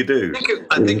 As you do.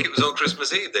 I think it was on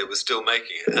Christmas Eve they were still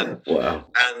making it. And, wow.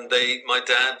 And my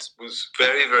dad was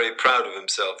very, very proud of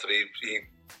himself that he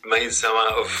made some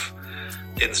out of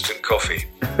instant coffee.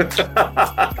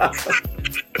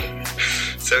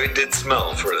 So it did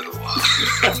smell for a little while.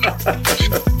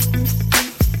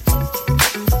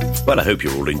 Well, I hope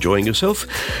you're all enjoying yourself.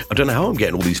 I don't know how I'm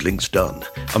getting all these links done.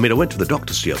 I mean, I went to the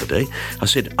doctor's the other day. I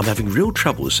said, I'm having real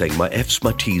trouble saying my F's,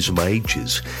 my T's and my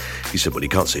H's. He said, well, you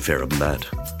can't say fairer than that.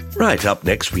 Right, up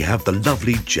next we have the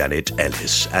lovely Janet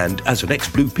Ellis. And as an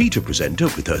ex-Blue Peter presenter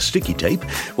with her sticky tape,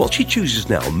 what she chooses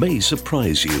now may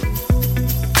surprise you.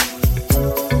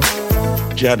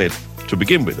 Janet, to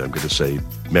begin with, I'm going to say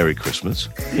Merry Christmas.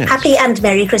 Yes. Happy and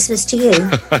Merry Christmas to you.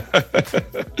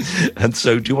 And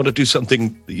so, do you want to do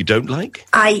something that you don't like?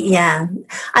 Yeah.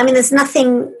 I mean, there's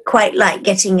nothing quite like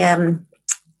getting a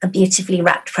beautifully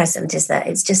wrapped present, is there?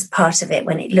 It's just part of it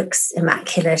when it looks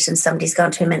immaculate and somebody's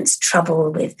gone to immense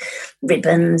trouble with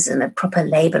ribbons and a proper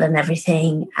label and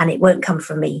everything, and it won't come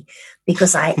from me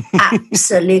because I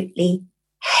absolutely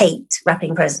hate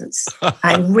wrapping presents.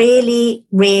 I'm really,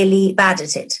 really bad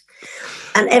at it.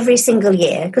 And every single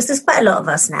year, because there's quite a lot of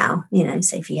us now,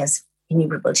 Sophie has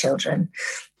innumerable children.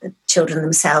 The children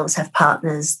themselves have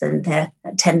partners and their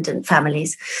attendant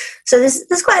families. So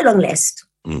there's quite a long list.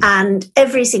 And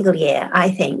every single year,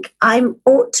 I think I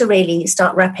ought to really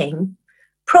start wrapping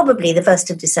probably the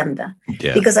 1st of December,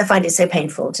 because I find it so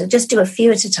painful to just do a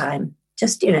few at a time.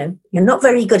 Just, you're not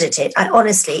very good at it.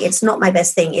 Honestly, it's not my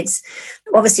best thing. It's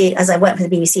obviously, as I worked for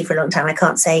the BBC for a long time, I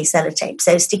can't say sellotape.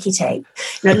 So sticky tape,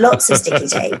 lots of sticky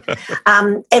tape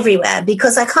everywhere,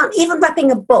 because I can't, even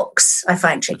wrapping a box, I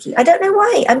find tricky. I don't know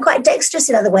why. I'm quite dexterous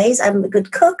in other ways. I'm a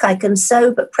good cook. I can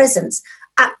sew, but presents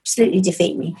absolutely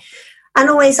defeat me. And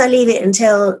always I leave it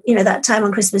until, that time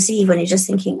on Christmas Eve when you're just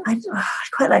thinking, I'd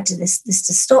quite like this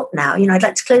to stop now. I'd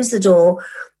like to close the door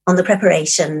on the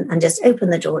preparation and just open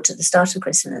the door to the start of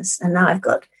Christmas. And now I've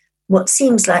got what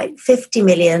seems like 50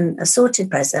 million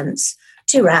assorted presents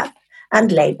to wrap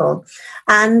and label.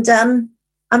 And I'm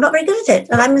not very good at it.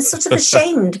 And I'm sort of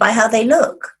ashamed by how they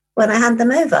look when I hand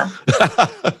them over.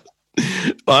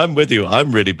 I'm with you.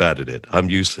 I'm really bad at it. I'm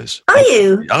useless. Are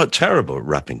you? I'm terrible at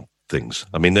wrapping things.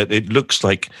 I mean, it looks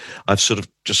like I've sort of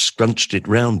just scrunched it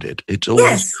round it. It's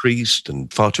always creased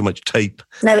and far too much tape.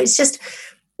 No, it's just...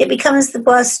 it becomes the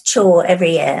worst chore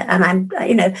every year. And and I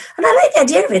like the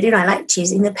idea of it. I like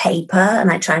choosing the paper and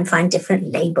I try and find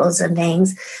different labels and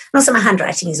things. And also my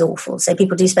handwriting is awful. So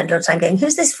people do spend a lot of time going,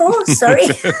 who's this for? Sorry.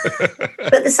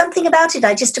 But there's something about it.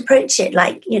 I just approach it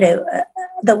like,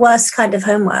 the worst kind of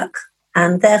homework.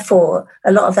 And therefore,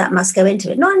 a lot of that must go into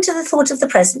it. Not into the thought of the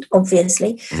present,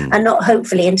 obviously, and not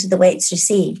hopefully into the way it's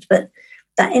received, but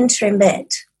that interim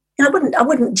bit. I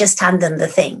wouldn't just hand them the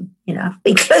thing. I've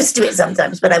been close to it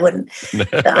sometimes, but I wouldn't.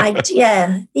 But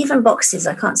even boxes,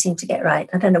 I can't seem to get right.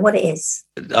 I don't know what it is.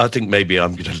 I think maybe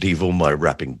I'm going to leave all my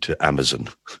wrapping to Amazon.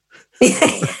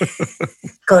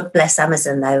 God bless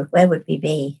Amazon, though. Where would we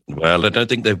be? Well, I don't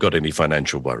think they've got any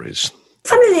financial worries.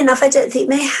 Funnily enough, I don't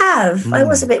think they have. I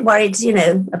was a bit worried,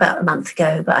 about a month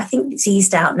ago, but I think it's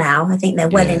eased out now. I think they're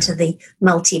well into the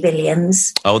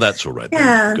multi-billions. Oh, that's all right.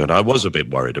 Yeah. Good. I was a bit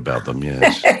worried about them,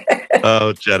 yes.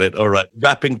 Oh, Janet, all right.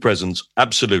 Wrapping presents,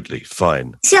 absolutely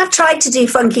fine. See, I've tried to do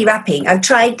funky wrapping. I've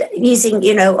tried using,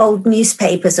 old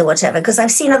newspapers or whatever, because I've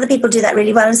seen other people do that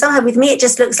really well. And somehow with me, it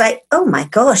just looks like, oh my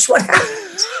gosh, what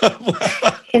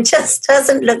happened? It just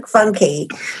doesn't look funky.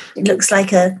 It looks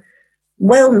like a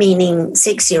well-meaning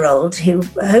 6-year-old who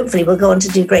hopefully will go on to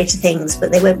do greater things,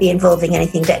 but they won't be involving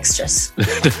anything dexterous.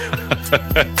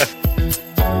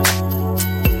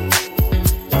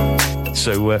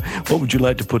 So what would you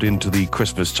like to put into the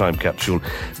Christmas time capsule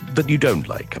that you don't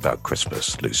like about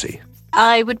Christmas, Lucy?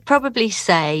 I would probably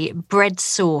say bread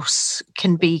sauce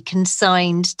can be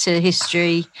consigned to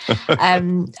history.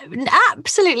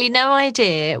 Absolutely no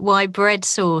idea why bread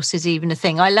sauce is even a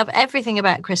thing. I love everything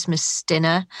about Christmas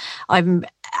dinner. I'm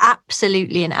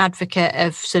absolutely an advocate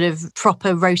of sort of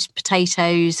proper roast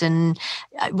potatoes. And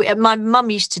my mum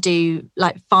used to do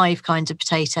like 5 kinds of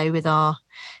potato with our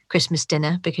Christmas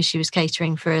dinner because she was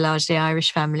catering for a largely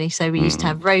Irish family. So we used to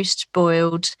have roast,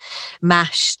 boiled,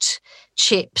 mashed,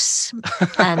 chips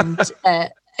and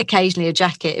occasionally a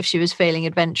jacket if she was feeling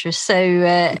adventurous. So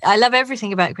I love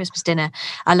everything about Christmas dinner.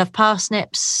 I love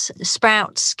parsnips,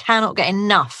 sprouts, cannot get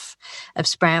enough of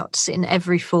sprouts in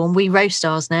every form. We roast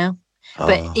ours now,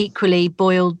 but equally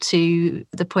boiled to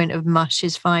the point of mush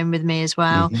is fine with me as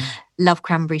well. Mm-hmm. Love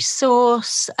cranberry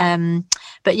sauce.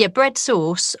 But yeah, bread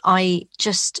sauce, I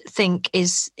just think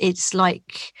it's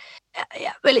like...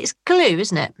 well, it's glue,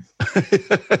 isn't it?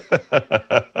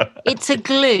 It's a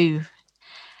glue.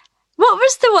 What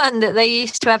was the one that they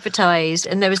used to advertise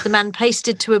and there was the man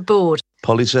pasted to a board?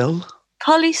 Polycell?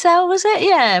 Polycell, was it?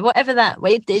 Yeah, whatever that.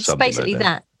 It's Something basically like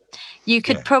that. You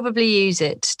could probably use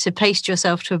it to paste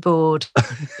yourself to a board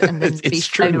and then be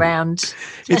thrown around.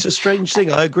 It's a strange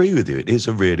thing. I agree with you. It is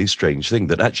a really strange thing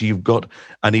that actually you've got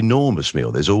an enormous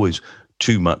meal. There's always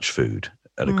too much food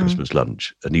at a Christmas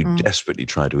lunch, and you desperately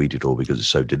try to eat it all because it's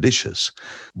so delicious,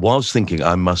 whilst thinking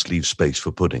I must leave space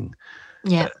for pudding.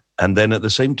 Yeah. And then at the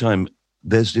same time,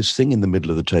 there's this thing in the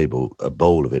middle of the table, a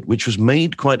bowl of it, which was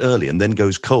made quite early and then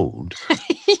goes cold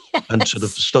and sort of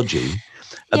stodgy,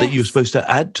 and that you're supposed to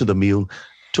add to the meal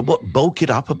to bulk it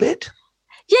up a bit?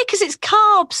 Yeah, because it's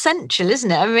carb central,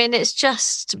 isn't it? I mean, it's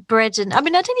just bread and... I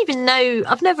mean, I don't even know...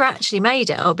 I've never actually made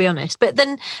it, I'll be honest. But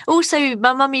then also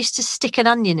my mum used to stick an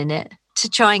onion in it to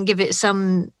try and give it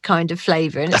some kind of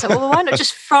flavour. And it's like, well, why not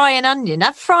just fry an onion?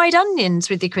 Have fried onions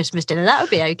with your Christmas dinner. That would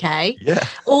be okay. Yeah.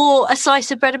 Or a slice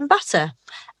of bread and butter.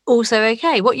 Also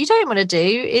okay. What you don't want to do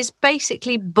is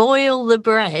basically boil the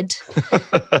bread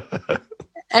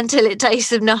until it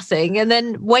tastes of nothing, and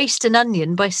then waste an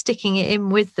onion by sticking it in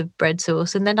with the bread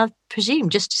sauce, and then I presume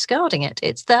just discarding it.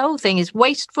 The whole thing is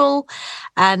wasteful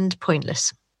and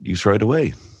pointless. You throw it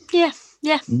away. Yeah.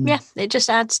 It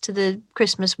just adds to the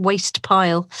Christmas waste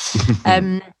pile.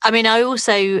 I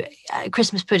also,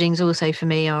 Christmas puddings also for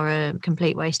me are a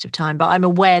complete waste of time, but I'm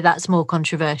aware that's more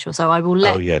controversial. So I will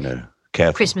let... Oh, yeah, no.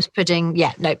 Careful. Christmas pudding.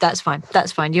 Yeah, no, that's fine.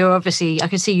 That's fine. You're obviously, I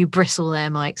can see you bristle there,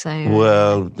 Mike. So.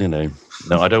 Well, no,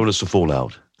 I don't want us to fall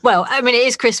out. Well, it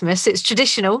is Christmas. It's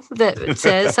traditional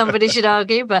that somebody should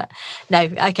argue, but no.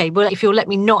 Okay, well, if you'll let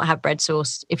me not have bread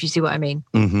sauce, if you see what I mean.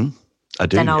 Mm-hmm. I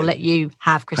do. Then I'll let you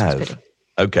have Christmas pudding.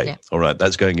 Okay, yeah. All right,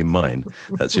 that's going in mine.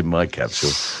 That's in my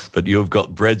capsule. But you've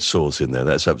got bread sauce in there.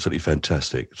 That's absolutely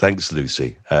fantastic. Thanks,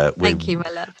 Lucy. Thank you, my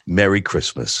love. Merry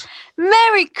Christmas.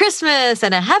 Merry Christmas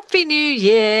and a Happy New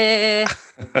Year.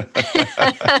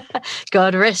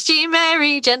 God rest ye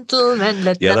merry gentlemen.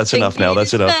 That's enough now.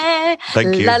 That's enough.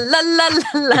 Thank you. La, la, la,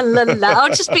 la, la, la.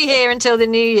 I'll just be here until the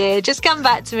new year. Just come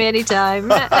back to me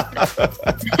anytime.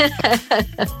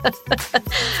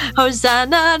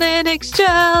 Hosanna in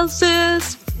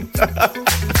excelsis.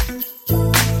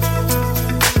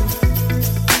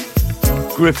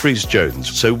 Griff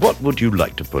Rhys-Jones, so what would you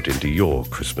like to put into your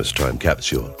Christmas time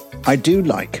capsule? I do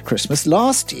like Christmas.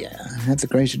 Last year, I had the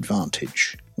great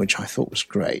advantage, which I thought was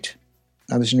great.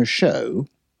 I was in a show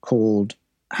called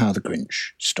How the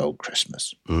Grinch Stole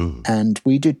Christmas. And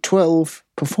we did 12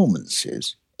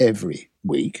 performances every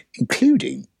week,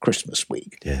 including Christmas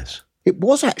week. Yes. It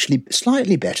was actually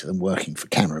slightly better than working for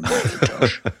Cameron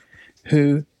McIntosh,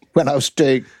 who, when I was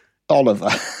doing Oliver,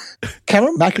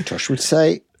 Cameron McIntosh would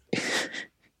say,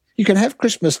 you can have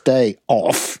Christmas Day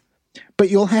off, but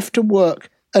you'll have to work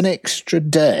an extra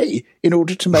day in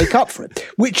order to make up for it,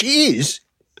 which is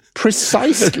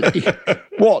precisely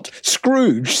what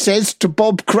Scrooge says to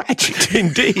Bob Cratchit.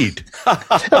 Indeed.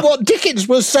 And what Dickens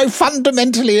was so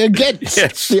fundamentally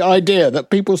against, the idea that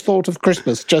people thought of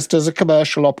Christmas just as a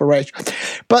commercial operation.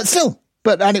 But still,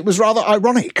 and it was rather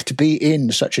ironic to be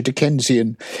in such a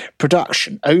Dickensian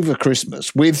production over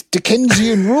Christmas with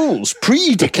Dickensian rules,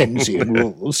 pre-Dickensian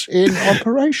rules in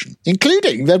operation,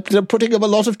 including the putting of a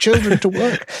lot of children to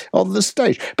work on the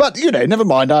stage. But, never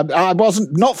mind. I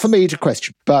wasn't, not for me to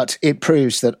question. But it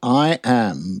proves that I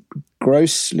am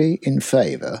grossly in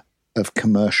favour of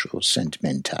commercial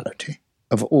sentimentality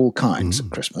of all kinds at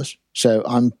Christmas. So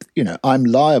I'm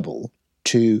liable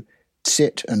to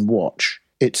sit and watch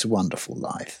It's a Wonderful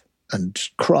Life and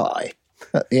cry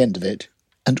at the end of it,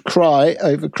 and cry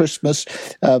over Christmas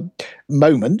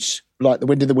moments like the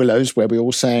Wind in the Willows, where we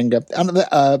all sang in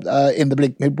the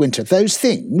bleak midwinter. Those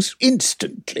things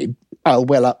instantly I'll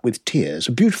well up with tears.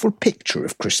 A beautiful picture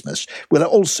of Christmas will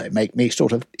also make me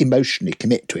sort of emotionally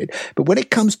commit to it. But when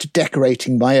it comes to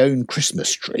decorating my own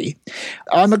Christmas tree,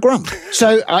 I'm a grump.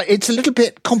 So it's a little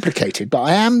bit complicated, but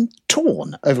I am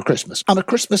torn over Christmas. I'm a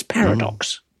Christmas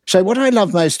paradox. So what I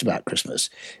love most about Christmas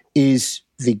is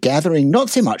the gathering, not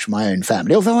so much my own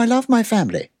family, although I love my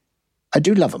family. I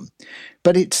do love them.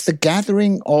 But it's the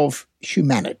gathering of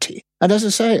humanity. And as I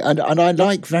say, and I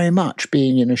like very much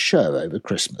being in a show over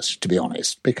Christmas, to be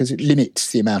honest, because it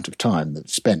limits the amount of time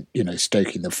that's spent,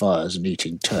 stoking the fires and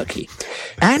eating turkey.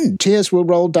 And tears will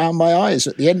roll down my eyes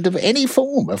at the end of any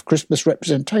form of Christmas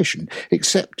representation,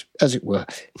 except, as it were,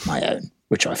 my own,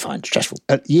 which I find stressful.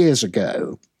 Years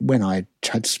ago, when I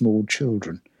had small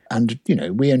children, and,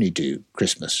 we only do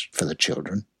Christmas for the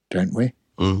children, don't we?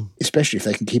 Especially if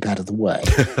they can keep out of the way.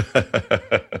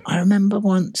 I remember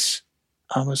once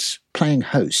I was playing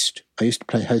host. I used to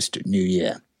play host at New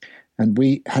Year. And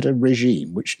we had a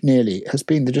regime which nearly has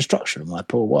been the destruction of my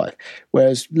poor wife.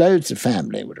 Whereas loads of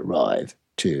family would arrive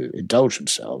to indulge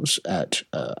themselves at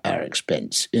our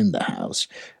expense in the house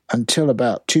until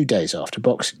about 2 days after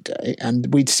Boxing Day,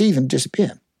 and we'd see them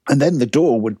disappear. And then the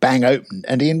door would bang open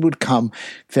and in would come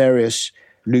various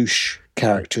louche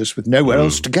characters with nowhere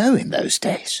else to go in those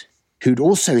days, who'd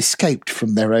also escaped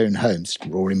from their own homes.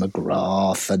 Rory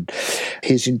McGrath and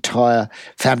his entire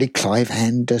family, Clive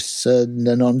Anderson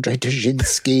and Andre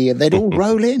Dzerzhinsky, and they'd all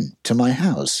roll in to my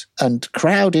house and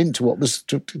crowd into what was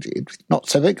not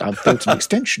so big. I've built an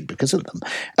extension because of them.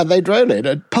 And they'd roll in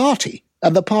and party,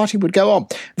 and the party would go on.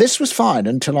 This was fine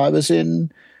until I was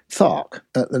in Thark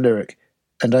at the Lyric,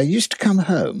 and I used to come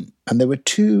home, and there were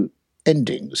two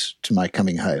endings to my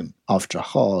coming home after a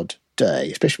hard day,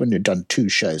 especially when you'd done 2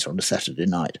 shows on a Saturday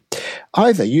night.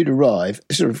 Either you'd arrive,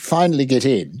 sort of finally get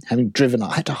in, having driven,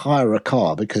 I had to hire a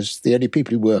car because the only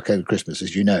people who work over Christmas,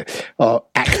 as you know, are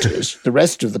actors. The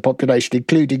rest of the population,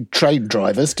 including train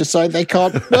drivers, decide they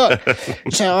can't work.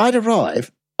 So I'd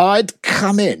arrive, I'd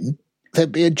come in,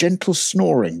 there'd be a gentle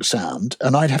snoring sound,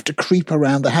 and I'd have to creep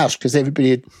around the house because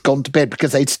everybody had gone to bed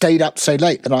because they'd stayed up so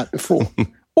late the night before.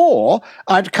 Or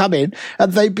I'd come in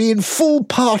and they'd be in full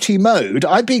party mode.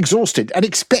 I'd be exhausted and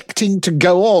expecting to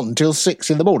go on till 6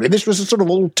 a.m. This was a sort of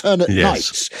alternate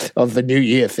nights of the New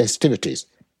Year festivities.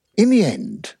 In the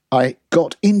end, I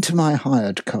got into my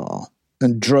hired car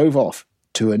and drove off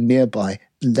to a nearby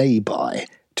lay-by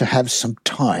to have some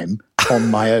time on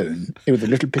my own with a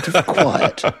little bit of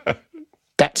quiet.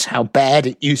 That's how bad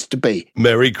it used to be.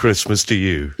 Merry Christmas to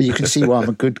you. You can see why I'm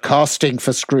a good casting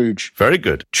for Scrooge. Very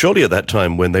good. Surely at that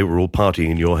time when they were all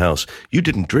partying in your house, you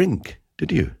didn't drink,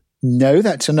 did you? No,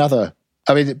 that's another.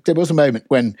 I mean, there was a moment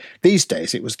when these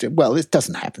days it was, well, it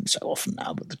doesn't happen so often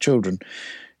now, but the children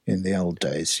in the old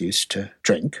days used to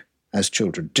drink, as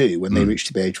children do, when they reach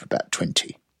the age of about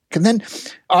 20. And then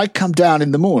I come down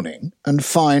in the morning and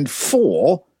find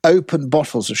 4 open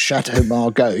bottles of Chateau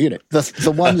Margaux,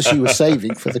 the ones you were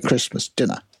saving for the Christmas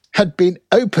dinner, had been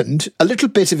opened, a little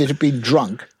bit of it had been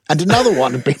drunk, and another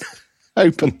one had been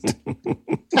opened.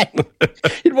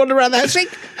 You'd wander around the house saying,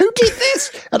 who did this?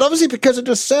 And obviously because at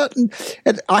a certain,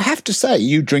 and I have to say,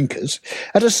 you drinkers,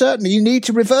 at a certain, you need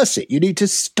to reverse it. You need to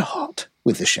start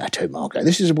with the Chateau Margaux.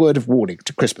 This is a word of warning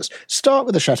to Christmas. Start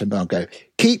with the Chateau Margaux,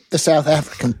 keep the South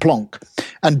African plonk,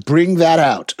 and bring that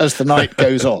out as the night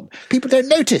goes on. People don't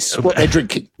notice what they're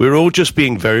drinking. We're all just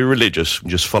being very religious,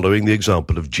 just following the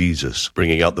example of Jesus,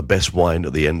 bringing out the best wine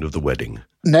at the end of the wedding.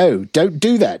 No, don't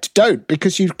do that. Don't,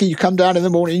 because you come down in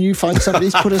the morning and you find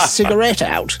somebody's put a cigarette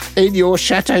out in your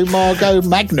Chateau Margaux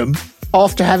Magnum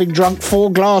after having drunk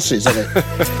 4 glasses of it.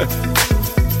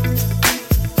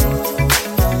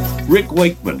 Rick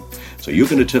Wakeman, so you're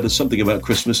going to tell us something about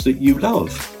Christmas that you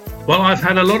love. Well, I've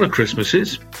had a lot of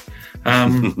Christmases,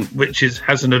 which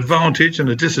has an advantage and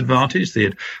a disadvantage.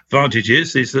 The advantage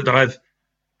is that I've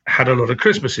had a lot of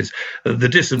Christmases. The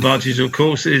disadvantage, of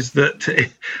course, is that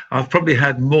I've probably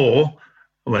had more.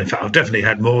 Well, in fact, I've definitely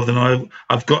had more than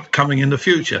I've got coming in the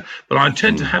future. But I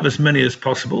intend to have as many as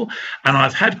possible. And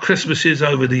I've had Christmases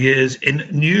over the years in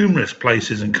numerous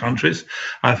places and countries.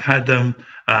 I've had them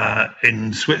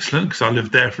in Switzerland, because I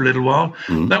lived there for a little while.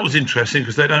 That was interesting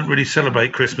because they don't really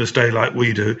celebrate Christmas Day like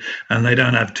we do. And they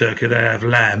don't have turkey, they have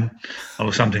lamb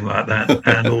or something like that.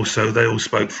 And also they all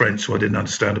spoke French, so I didn't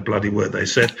understand a bloody word they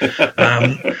said.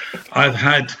 I've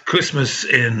had Christmas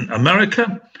in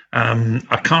America.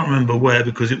 I can't remember where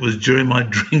because it was during my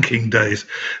drinking days.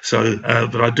 So,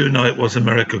 but I do know it was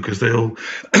America because they all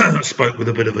spoke with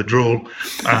a bit of a drawl.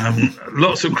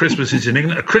 Lots of Christmases in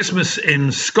England. A Christmas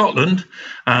in Scotland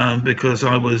because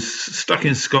I was stuck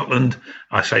in Scotland.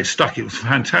 I say stuck, it was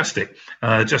fantastic.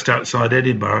 Just outside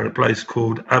Edinburgh, a place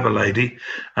called Aberlady,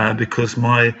 because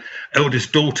my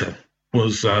eldest daughter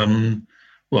was...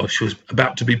 she was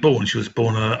about to be born. She was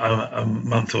born a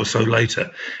month or so later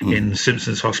in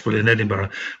Simpson's Hospital in Edinburgh,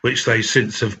 which they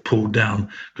since have pulled down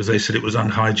because they said it was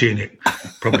unhygienic,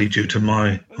 probably due to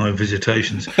my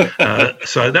visitations.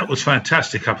 So that was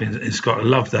fantastic up in Scotland. I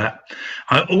loved that.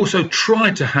 I also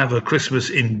tried to have a Christmas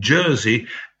in Jersey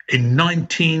in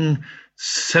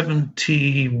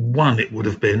 1971, it would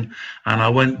have been. And I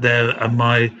went there, and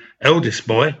my eldest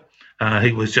boy,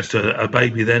 he was just a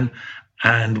baby then,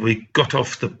 and we got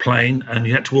off the plane and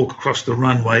you had to walk across the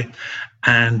runway,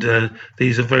 and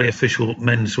these are very official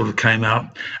men sort of came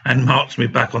out and marched me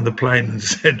back on the plane and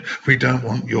said, we don't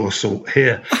want your sort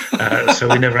here. So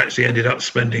we never actually ended up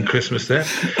spending Christmas there.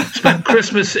 Spent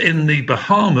Christmas in the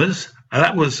Bahamas.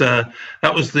 That was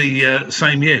the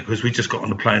same year because we just got on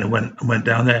the plane and went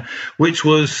down there, which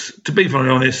was, to be very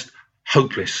honest,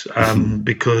 hopeless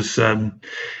because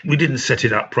we didn't set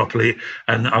it up properly,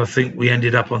 and I think we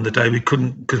ended up on the day we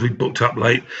couldn't, because we booked up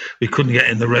late, we couldn't get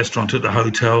in the restaurant at the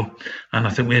hotel, and I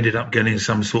think we ended up getting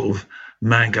some sort of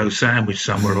mango sandwich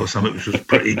somewhere or something, which was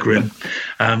pretty grim.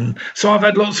 So I've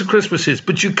had lots of Christmases,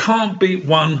 but you can't beat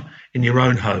one in your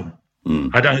own home.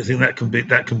 I don't think that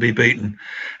can be beaten.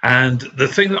 And the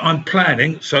thing that I'm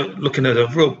planning, so looking at a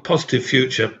real positive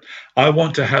future, I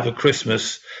want to have a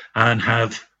Christmas and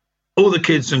have all the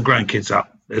kids and grandkids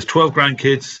up. There's 12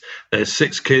 grandkids, there's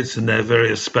 6 kids and their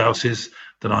various spouses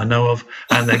that I know of,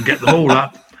 and then get them all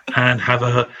up and have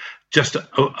a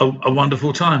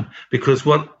wonderful time. Because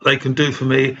what they can do for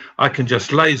me, I can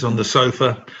just laze on the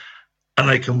sofa and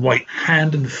they can wait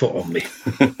hand and foot on me.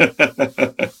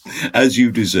 As you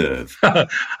deserve.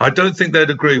 I don't think they'd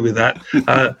agree with that.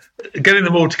 Getting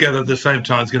them all together at the same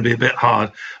time is going to be a bit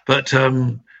hard, but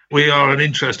we are an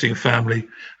interesting family.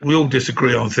 We all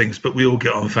disagree on things, but we all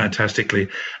get on fantastically.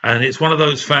 And it's one of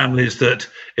those families that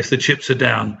if the chips are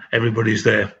down, everybody's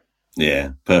there.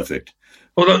 Yeah, perfect.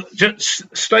 Hold on,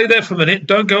 just stay there for a minute.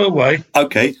 Don't go away.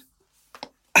 Okay.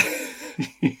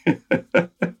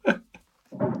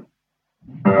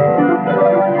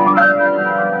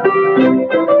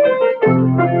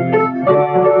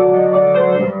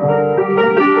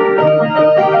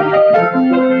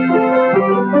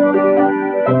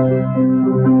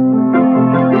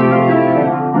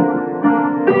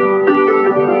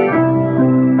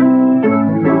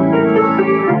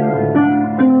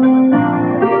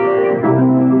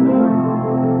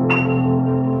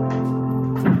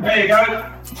 There you go.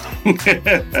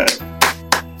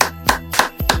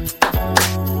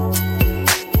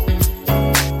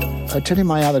 I tell you,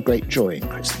 my other great joy in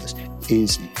Christmas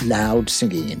is loud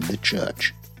singing in the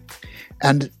church.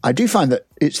 And I do find that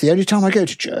it's the only time I go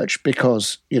to church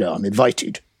because, I'm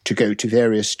invited to go to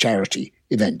various charity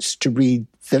events to read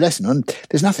the lesson. And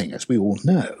there's nothing, as we all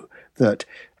know, that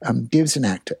gives an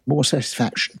actor more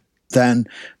satisfaction than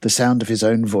the sound of his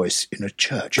own voice in a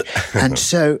church. And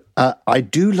so I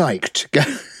do like to go.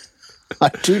 I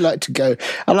do like to go.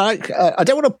 And I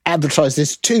don't want to advertise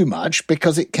this too much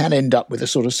because it can end up with a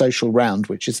sort of social round,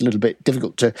 which is a little bit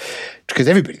difficult to, because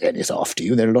everybody then is after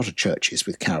you. There are a lot of churches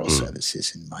with carol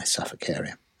services in my Suffolk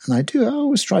area. And I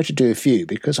always try to do a few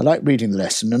because I like reading the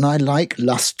lesson and I like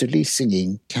lustily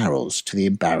singing carols to the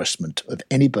embarrassment of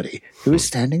anybody who is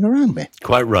standing around me.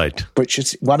 Quite right. Which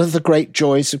is one of the great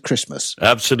joys of Christmas.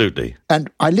 Absolutely.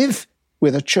 And I live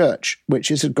with a church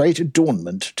which is a great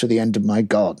adornment to the end of my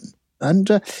garden. And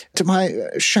to my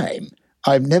shame,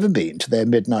 I've never been to their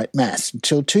midnight mass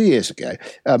until 2 years ago.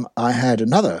 I had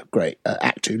another great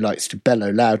actor who likes to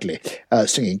bellow loudly,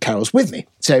 singing carols with me.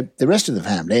 So the rest of the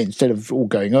family, instead of all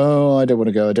going, oh, I don't want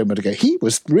to go, he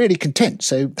was really content.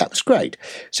 So that was great.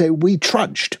 So we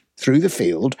trudged through the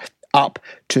field up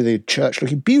to the church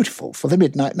looking beautiful for the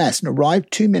midnight mass and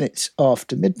arrived 2 minutes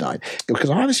after midnight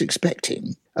because I was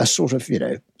expecting a sort of,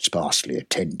 sparsely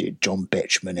attended, John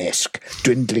Betjeman-esque,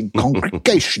 dwindling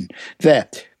congregation there.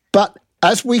 But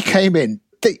as we came in,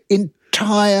 the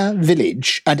entire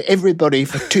village and everybody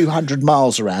for 200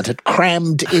 miles around had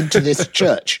crammed into this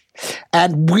church.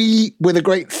 And we, with a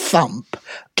great thump,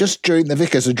 just during the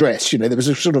vicar's address, there was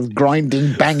a sort of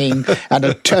grinding, banging and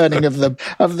a turning of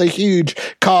the huge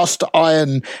cast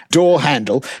iron door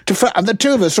handle. And the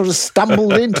two of us sort of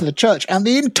stumbled into the church and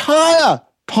the entire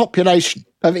population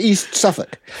of East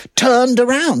Suffolk turned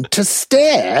around to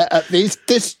stare at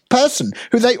this person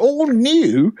who they all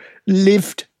knew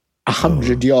lived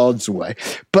 100 yards away,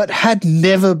 but had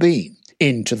never been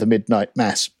into the midnight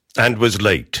mass. And was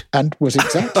late. And was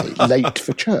exactly late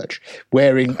for church,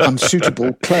 wearing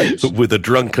unsuitable clothes. With a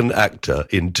drunken actor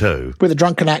in tow.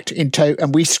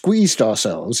 And we squeezed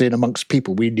ourselves in amongst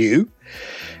people we knew,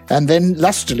 and then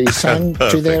lustily sang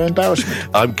to their embarrassment.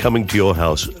 I'm coming to your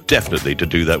house, definitely, to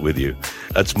do that with you.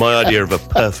 That's my idea of a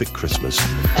perfect Christmas.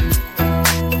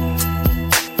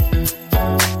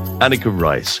 Annika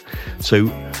Rice, so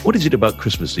what is it about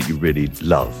Christmas that you really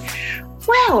love?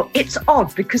 Well, it's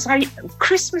odd because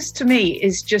Christmas to me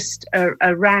is just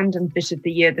a random bit of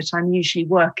the year that I'm usually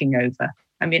working over.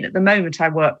 I mean, at the moment I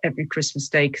work every Christmas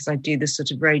Day because I do this sort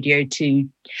of Radio 2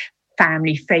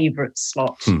 family favourite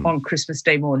slot on Christmas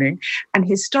Day morning. And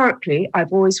historically,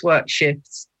 I've always worked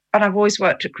shifts and I've always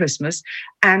worked at Christmas.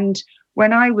 And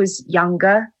when I was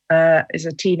younger, as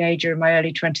a teenager in my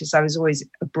early 20s, I was always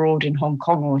abroad in Hong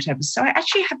Kong or whatever. So I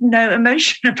actually have no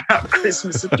emotion about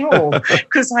Christmas at all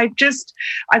because I just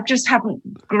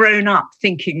haven't grown up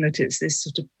thinking that it's this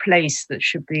sort of place that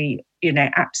should be,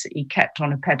 absolutely kept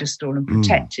on a pedestal and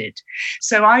protected.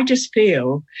 So I just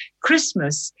feel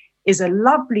Christmas is a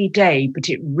lovely day, but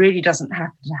it really doesn't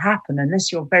have to happen unless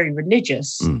you're very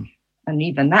religious. And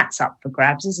even that's up for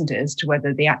grabs, isn't it, as to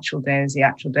whether the actual day is the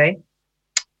actual day.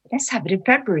 Let's have it in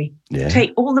February. Yeah.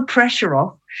 Take all the pressure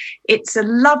off. It's a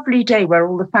lovely day where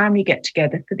all the family get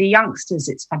together. For the youngsters,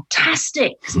 it's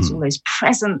fantastic because there's all those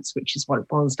presents, which is what it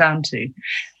boils down to.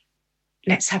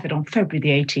 Let's have it on February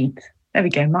the 18th. There we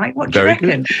go, Mike. What do you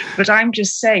reckon? Good. But I'm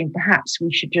just saying perhaps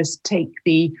we should just take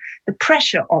the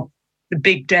pressure off the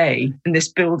big day and this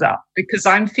build up because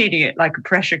I'm feeding it like a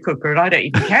pressure cooker and I don't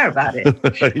even care about it.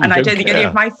 And I don't think any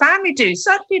of my family do.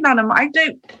 Certainly none of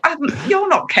them. You're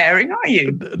not caring, are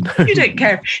you? You don't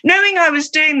care. Knowing I was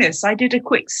doing this, I did a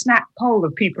quick snap poll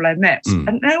of people I met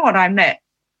and no one I met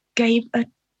gave a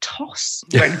toss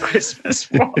when Christmas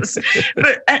was.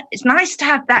 But it's nice to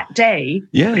have that day.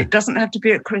 Yeah. But it doesn't have to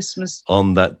be at Christmas.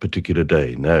 On that particular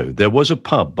day, no. There was a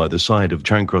pub by the side of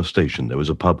Charing Cross Station. There was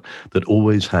a pub that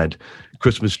always had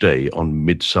Christmas Day on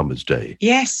Midsummer's Day.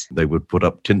 Yes. They would put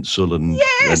up tinsel and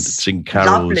sing carols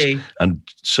Lovely. and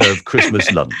serve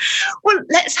Christmas lunch. Well,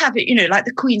 let's have it, like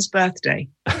the Queen's birthday.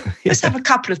 Let's have a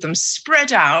couple of them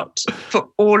spread out for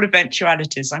all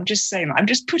eventualities. I'm just saying, I'm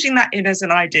just putting that in as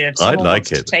an idea. If someone wants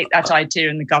to take that idea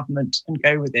in the government and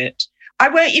go with it. I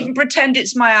won't even pretend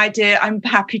it's my idea. I'm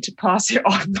happy to pass it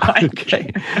on. Okay.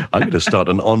 I'm going to start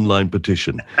an online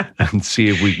petition and see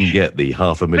if we can get the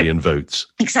 500,000 votes.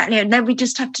 Exactly. And then we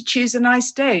just have to choose a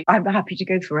nice day. I'm happy to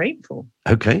go for April.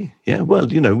 Okay. Yeah. Well,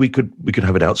 we could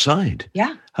have it outside.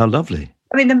 Yeah. How lovely.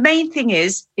 I mean, the main thing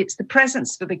is it's the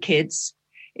presents for the kids.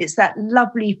 It's that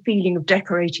lovely feeling of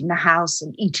decorating the house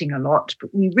and eating a lot.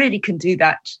 But we really can do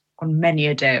that on many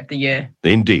a day of the year.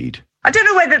 Indeed. I don't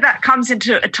know whether that comes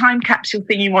into a time capsule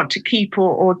thing you want to keep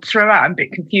or throw out. I'm a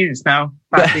bit confused now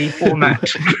about the format.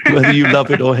 Whether you love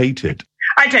it or hate it.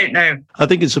 I don't know. I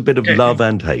think it's a bit of love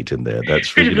and hate in there.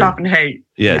 That's a bit of love and hate.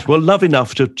 Yes. Yeah. Well, love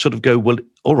enough to sort of go, well,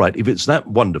 all right, if it's that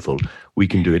wonderful, we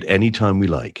can do it any time we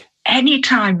like.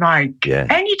 Anytime, Mike. Yeah.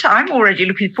 Anytime. I'm already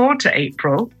looking forward to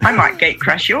April. I might gate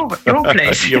crash your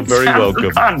place. You're very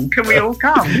welcome. Fun. Can we all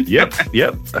come? Yep.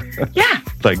 Yeah.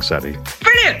 Thanks, Annie.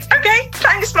 Brilliant. Okay.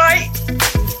 Thanks, Mike.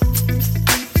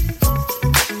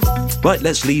 Right,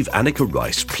 let's leave Annika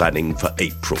Rice planning for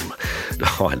April.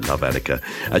 Oh, I love Annika.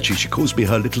 Actually, she calls me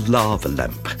her little lava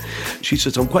lamp. She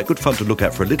says I'm quite good fun to look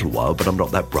at for a little while, but I'm not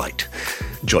that bright.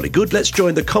 Jolly good. Let's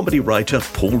join the comedy writer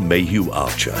Paul Mayhew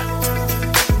Archer.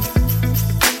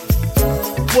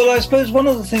 Well, I suppose one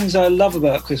of the things I love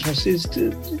about Christmas is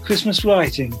Christmas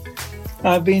writing.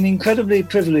 I've been incredibly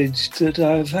privileged that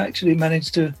I've actually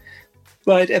managed to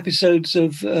write episodes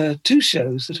of 2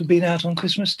 shows that have been out on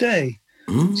Christmas Day,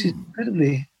 which is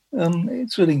incredibly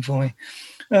thrilling for me.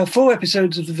 4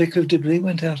 episodes of The Vicar of Dibley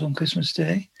went out on Christmas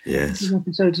Day. Yes. 2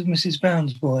 episodes of Mrs.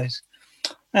 Brown's Boys.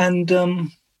 And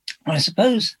I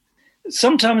suppose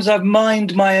sometimes I've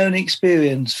mined my own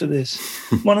experience for this.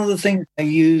 One of the things I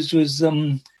used was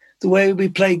the way we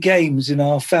play games in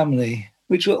our family,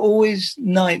 which were always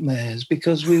nightmares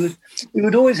because we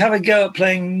would always have a go at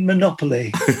playing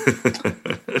Monopoly.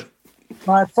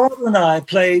 My father and I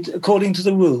played according to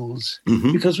the rules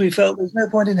because we felt there's no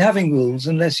point in having rules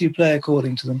unless you play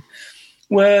according to them.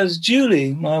 Whereas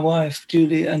Julie, my wife,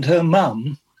 Julie, and her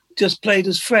mum just played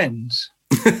as friends.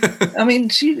 I mean,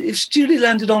 if Julie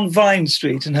landed on Vine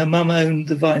Street and her mum owned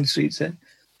the Vine Street set,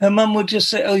 her mum would just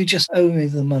say, "Oh, you just owe me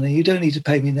the money. You don't need to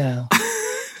pay me now."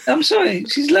 I'm sorry,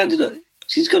 she's got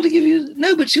to give you...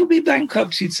 No, but she'll be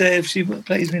bankrupt, she'd say, if she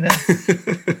plays me now.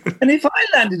 And if I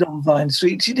landed on Vine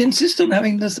Street, she'd insist on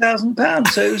having the £1,000,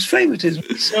 so it was favouritism.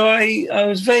 So I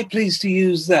was very pleased to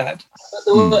use that. But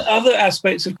there were other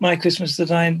aspects of my Christmas that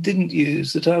I didn't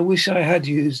use that I wish I had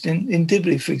used. In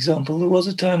Dibley, for example, there was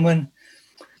a time when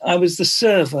I was the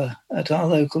server at our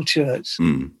local church,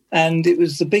 and it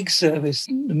was the big service,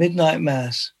 the midnight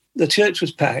mass. The church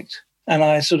was packed, and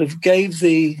I sort of gave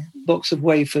the box of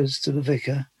wafers to the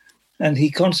vicar, and he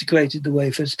consecrated the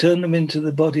wafers, turned them into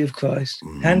the body of Christ,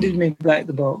 handed me back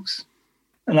the box,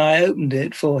 and I opened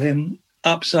it for him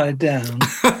upside down.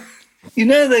 You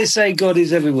know, they say God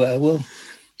is everywhere. Well,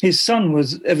 his son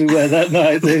was everywhere that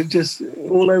night. They were just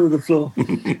all over the floor.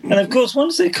 And of course,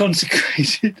 once they're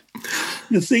consecrated,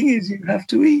 the thing is you have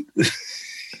to eat them.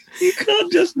 You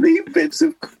can't just leave bits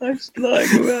of Christ lying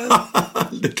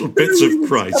around. Little bits of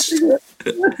Christ.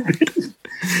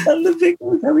 And the vicar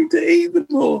was having to eat them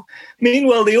all.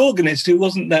 Meanwhile, the organist, who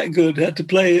wasn't that good, had to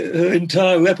play her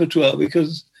entire repertoire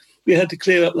because we had to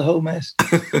clear up the whole mess.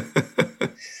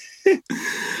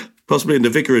 Possibly in the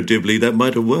Vicar of Dibley, that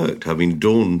might have worked. I mean,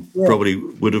 Dawn probably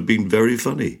would have been very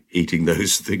funny eating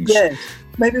those things. Yes.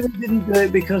 Maybe we didn't do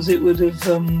it because it would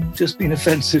have just been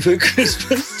offensive at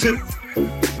Christmas.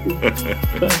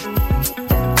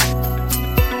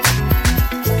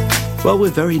 Well,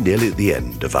 we're very nearly at the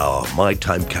end of our My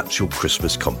Time Capsule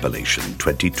Christmas Compilation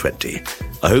 2020.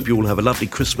 I hope you all have a lovely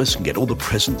Christmas and get all the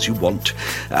presents you want.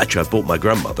 Actually, I bought my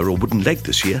grandmother a wooden leg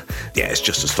this year. Yeah, it's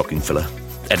just a stocking filler.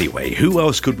 Anyway, who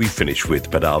else could we finish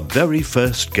with but our very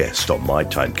first guest on My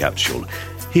Time Capsule?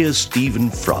 Here's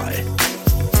Stephen Fry.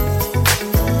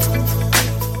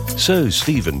 So,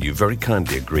 Stephen, you very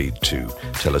kindly agreed to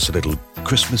tell us a little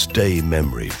Christmas Day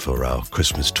memory for our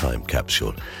Christmas Time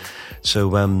Capsule. So,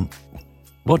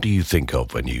 what do you think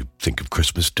of when you think of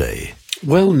Christmas Day?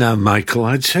 Well, now, Michael,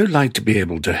 I'd so like to be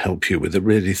able to help you with a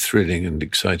really thrilling and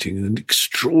exciting and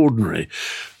extraordinary,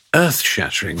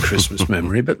 earth-shattering Christmas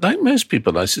memory. But like most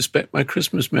people, I suspect my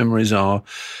Christmas memories are,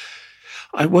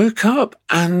 I woke up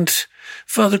and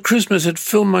Father Christmas had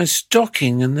filled my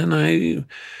stocking, and then I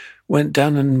went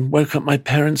down and woke up my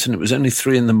parents, and it was only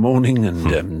 3 a.m,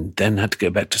 and then had to go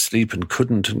back to sleep and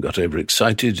couldn't, and got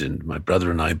overexcited, and my brother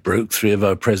and I broke 3 of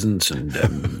our presents, and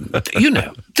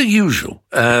the usual.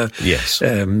 Yes.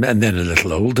 And then a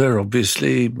little older,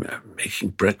 obviously,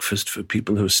 making breakfast for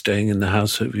people who were staying in the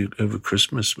house over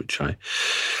Christmas, which I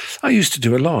used to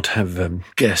do a lot, have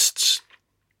guests,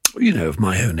 of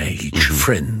my own age,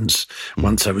 friends.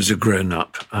 Once I was a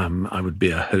grown-up, I would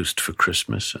be a host for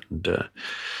Christmas, and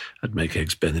I'd make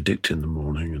eggs Benedict in the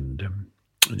morning, and,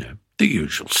 the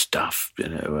usual stuff,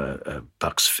 a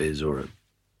Bucks Fizz or a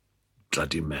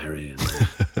Bloody Mary,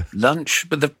 and lunch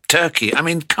with the turkey. I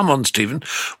mean, come on, Stephen,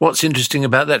 what's interesting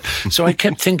about that? So I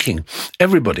kept thinking,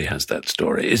 everybody has that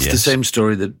story. It's the same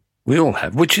story that we all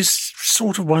have, which is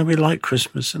sort of why we like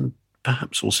Christmas, and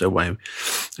perhaps also why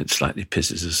it slightly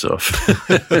pisses us off,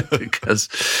 because,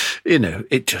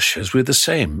 it just shows we're the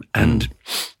same. And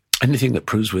anything that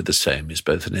proves we're the same is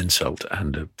both an insult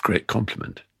and a great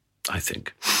compliment, I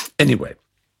think. Anyway,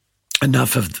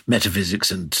 enough of metaphysics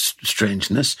and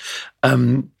strangeness.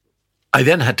 I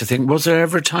then had to think, was there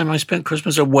ever a time I spent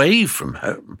Christmas away from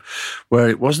home where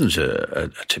it wasn't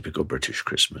a typical British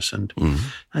Christmas? And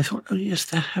I thought, oh, yes,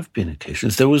 there have been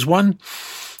occasions. There was one,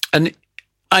 and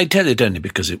I tell it only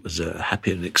because it was a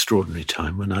happy and extraordinary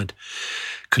time when I'd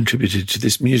contributed to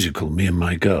this musical, Me and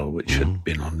My Girl, which had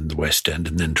been on in the West End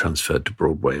and then transferred to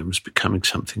Broadway and was becoming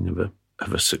something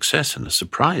of a success and a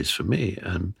surprise for me.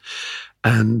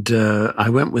 And I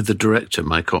went with the director,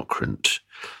 Mike Ockrent,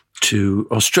 to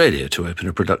Australia to open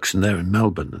a production there in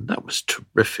Melbourne, and that was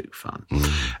terrific fun.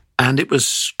 And it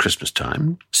was Christmas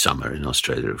time, summer in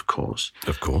Australia, of course.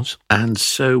 Of course. And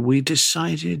so we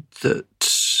decided that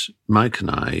Mike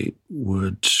and I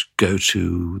would go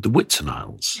to the Whitsun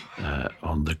Isles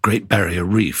on the Great Barrier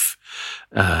Reef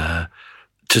to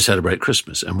celebrate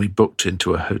Christmas. And we booked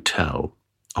into a hotel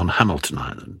on Hamilton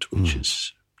Island, which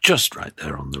is just right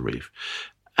there on the reef.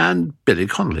 And Billy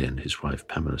Connolly and his wife,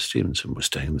 Pamela Stevenson, were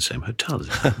staying in the same hotel as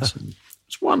us. And it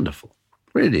was wonderful.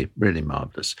 Really, really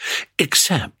marvellous.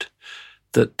 Except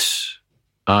that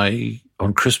I,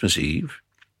 on Christmas Eve,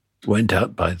 went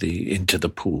out into the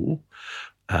pool.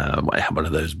 I had one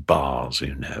of those bars,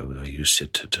 where you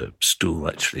sit at a stool,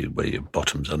 actually, where your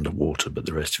bottom's underwater, but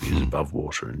the rest of you is above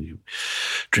water, and you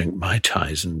drink Mai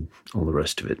Tais and all the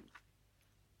rest of it.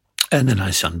 And then I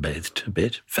sunbathed a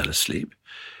bit, fell asleep.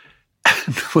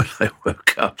 And when I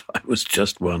woke up, I was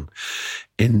just one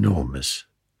enormous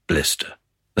blister.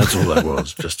 That's all I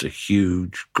was, just a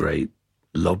huge, great,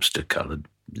 lobster-coloured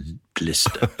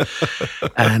blister.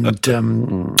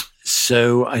 And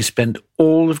so I spent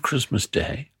all of Christmas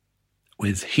Day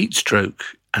with heat stroke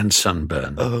and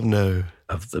sunburn. Oh, no.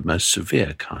 Of the most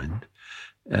severe kind,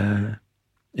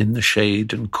 in the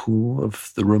shade and cool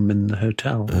of the room in the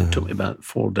hotel. It took me about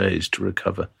 4 days to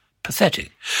recover.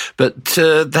 Pathetic. But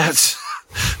that's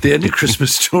the only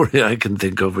Christmas story I can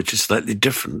think of which is slightly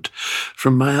different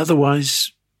from my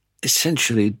otherwise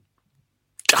essentially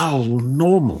dull,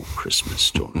 normal Christmas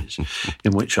stories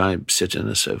in which I sit in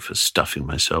a sofa stuffing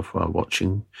myself while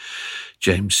watching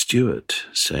James Stewart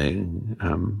saying,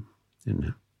 I'm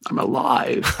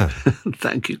alive.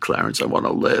 Thank you, Clarence. I want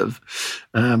to live.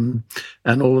 And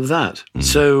all of that.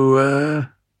 So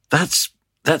that's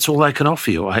all I can offer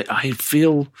you. I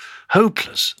feel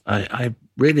hopeless. I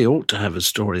really ought to have a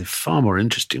story far more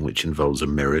interesting which involves a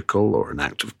miracle or an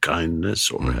act of kindness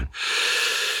or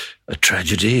a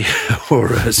tragedy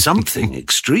or something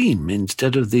extreme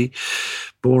instead of the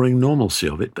boring normalcy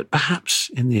of it. But perhaps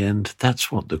in the end, that's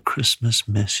what the Christmas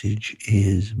message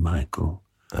is, Michael.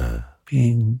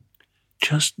 Being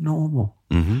just normal,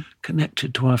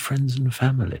 connected to our friends and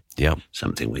family. Yeah.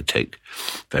 Something we take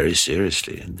very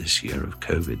seriously in this year of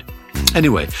COVID.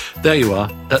 Anyway, there you are.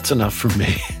 That's enough from me.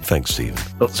 Thanks, Stephen.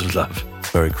 Lots of love.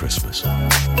 Merry Christmas.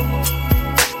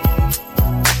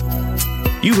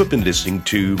 You have been listening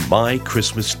to My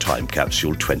Christmas Time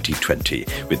Capsule 2020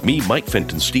 with me, Mike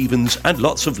Fenton-Stevens, and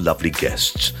lots of lovely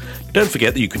guests. Don't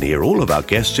forget that you can hear all of our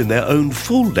guests in their own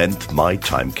full-length My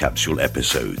Time Capsule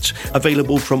episodes,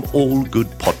 available from all good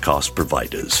podcast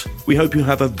providers. We hope you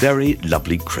have a very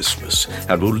lovely Christmas,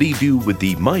 and we'll leave you with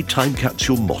the My Time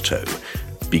Capsule motto: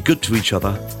 be good to each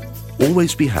other,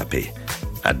 always be happy,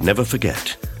 and never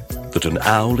forget that an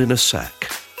owl in a sack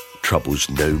troubles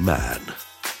no man.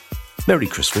 Merry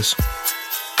Christmas.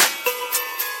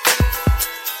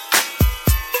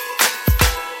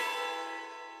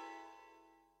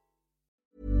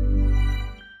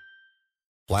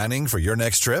 Planning for your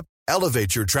next trip?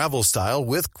 Elevate your travel style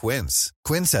with Quince.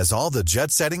 Quince has all the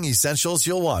jet-setting essentials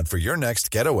you'll want for your next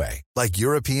getaway, like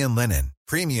European linen,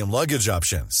 premium luggage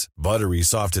options, buttery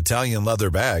soft Italian leather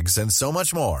bags, and so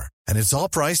much more. And it's all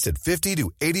priced at 50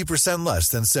 to 80% less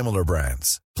than similar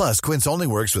brands. Plus, Quince only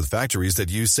works with factories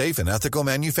that use safe and ethical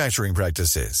manufacturing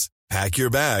practices. Pack your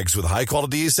bags with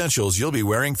high-quality essentials you'll be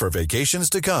wearing for vacations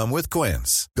to come with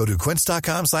Quince. Go to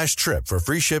quince.com/trip for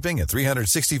free shipping and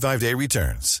 365-day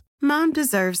returns. Mom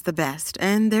deserves the best,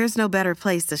 and there's no better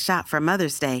place to shop for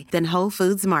Mother's Day than Whole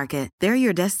Foods Market. They're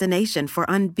your destination for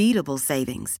unbeatable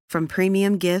savings, from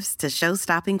premium gifts to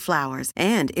show-stopping flowers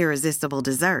and irresistible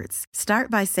desserts. Start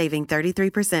by saving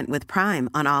 33% with Prime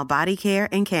on all body care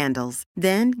and candles.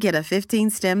 Then get a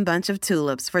 15-stem bunch of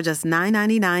tulips for just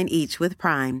 $9.99 each with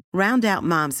Prime. Round out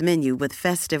Mom's menu with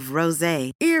festive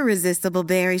rosé, irresistible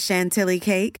berry chantilly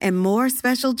cake, and more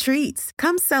special treats.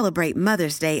 Come celebrate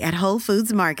Mother's Day at Whole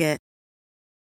Foods Market.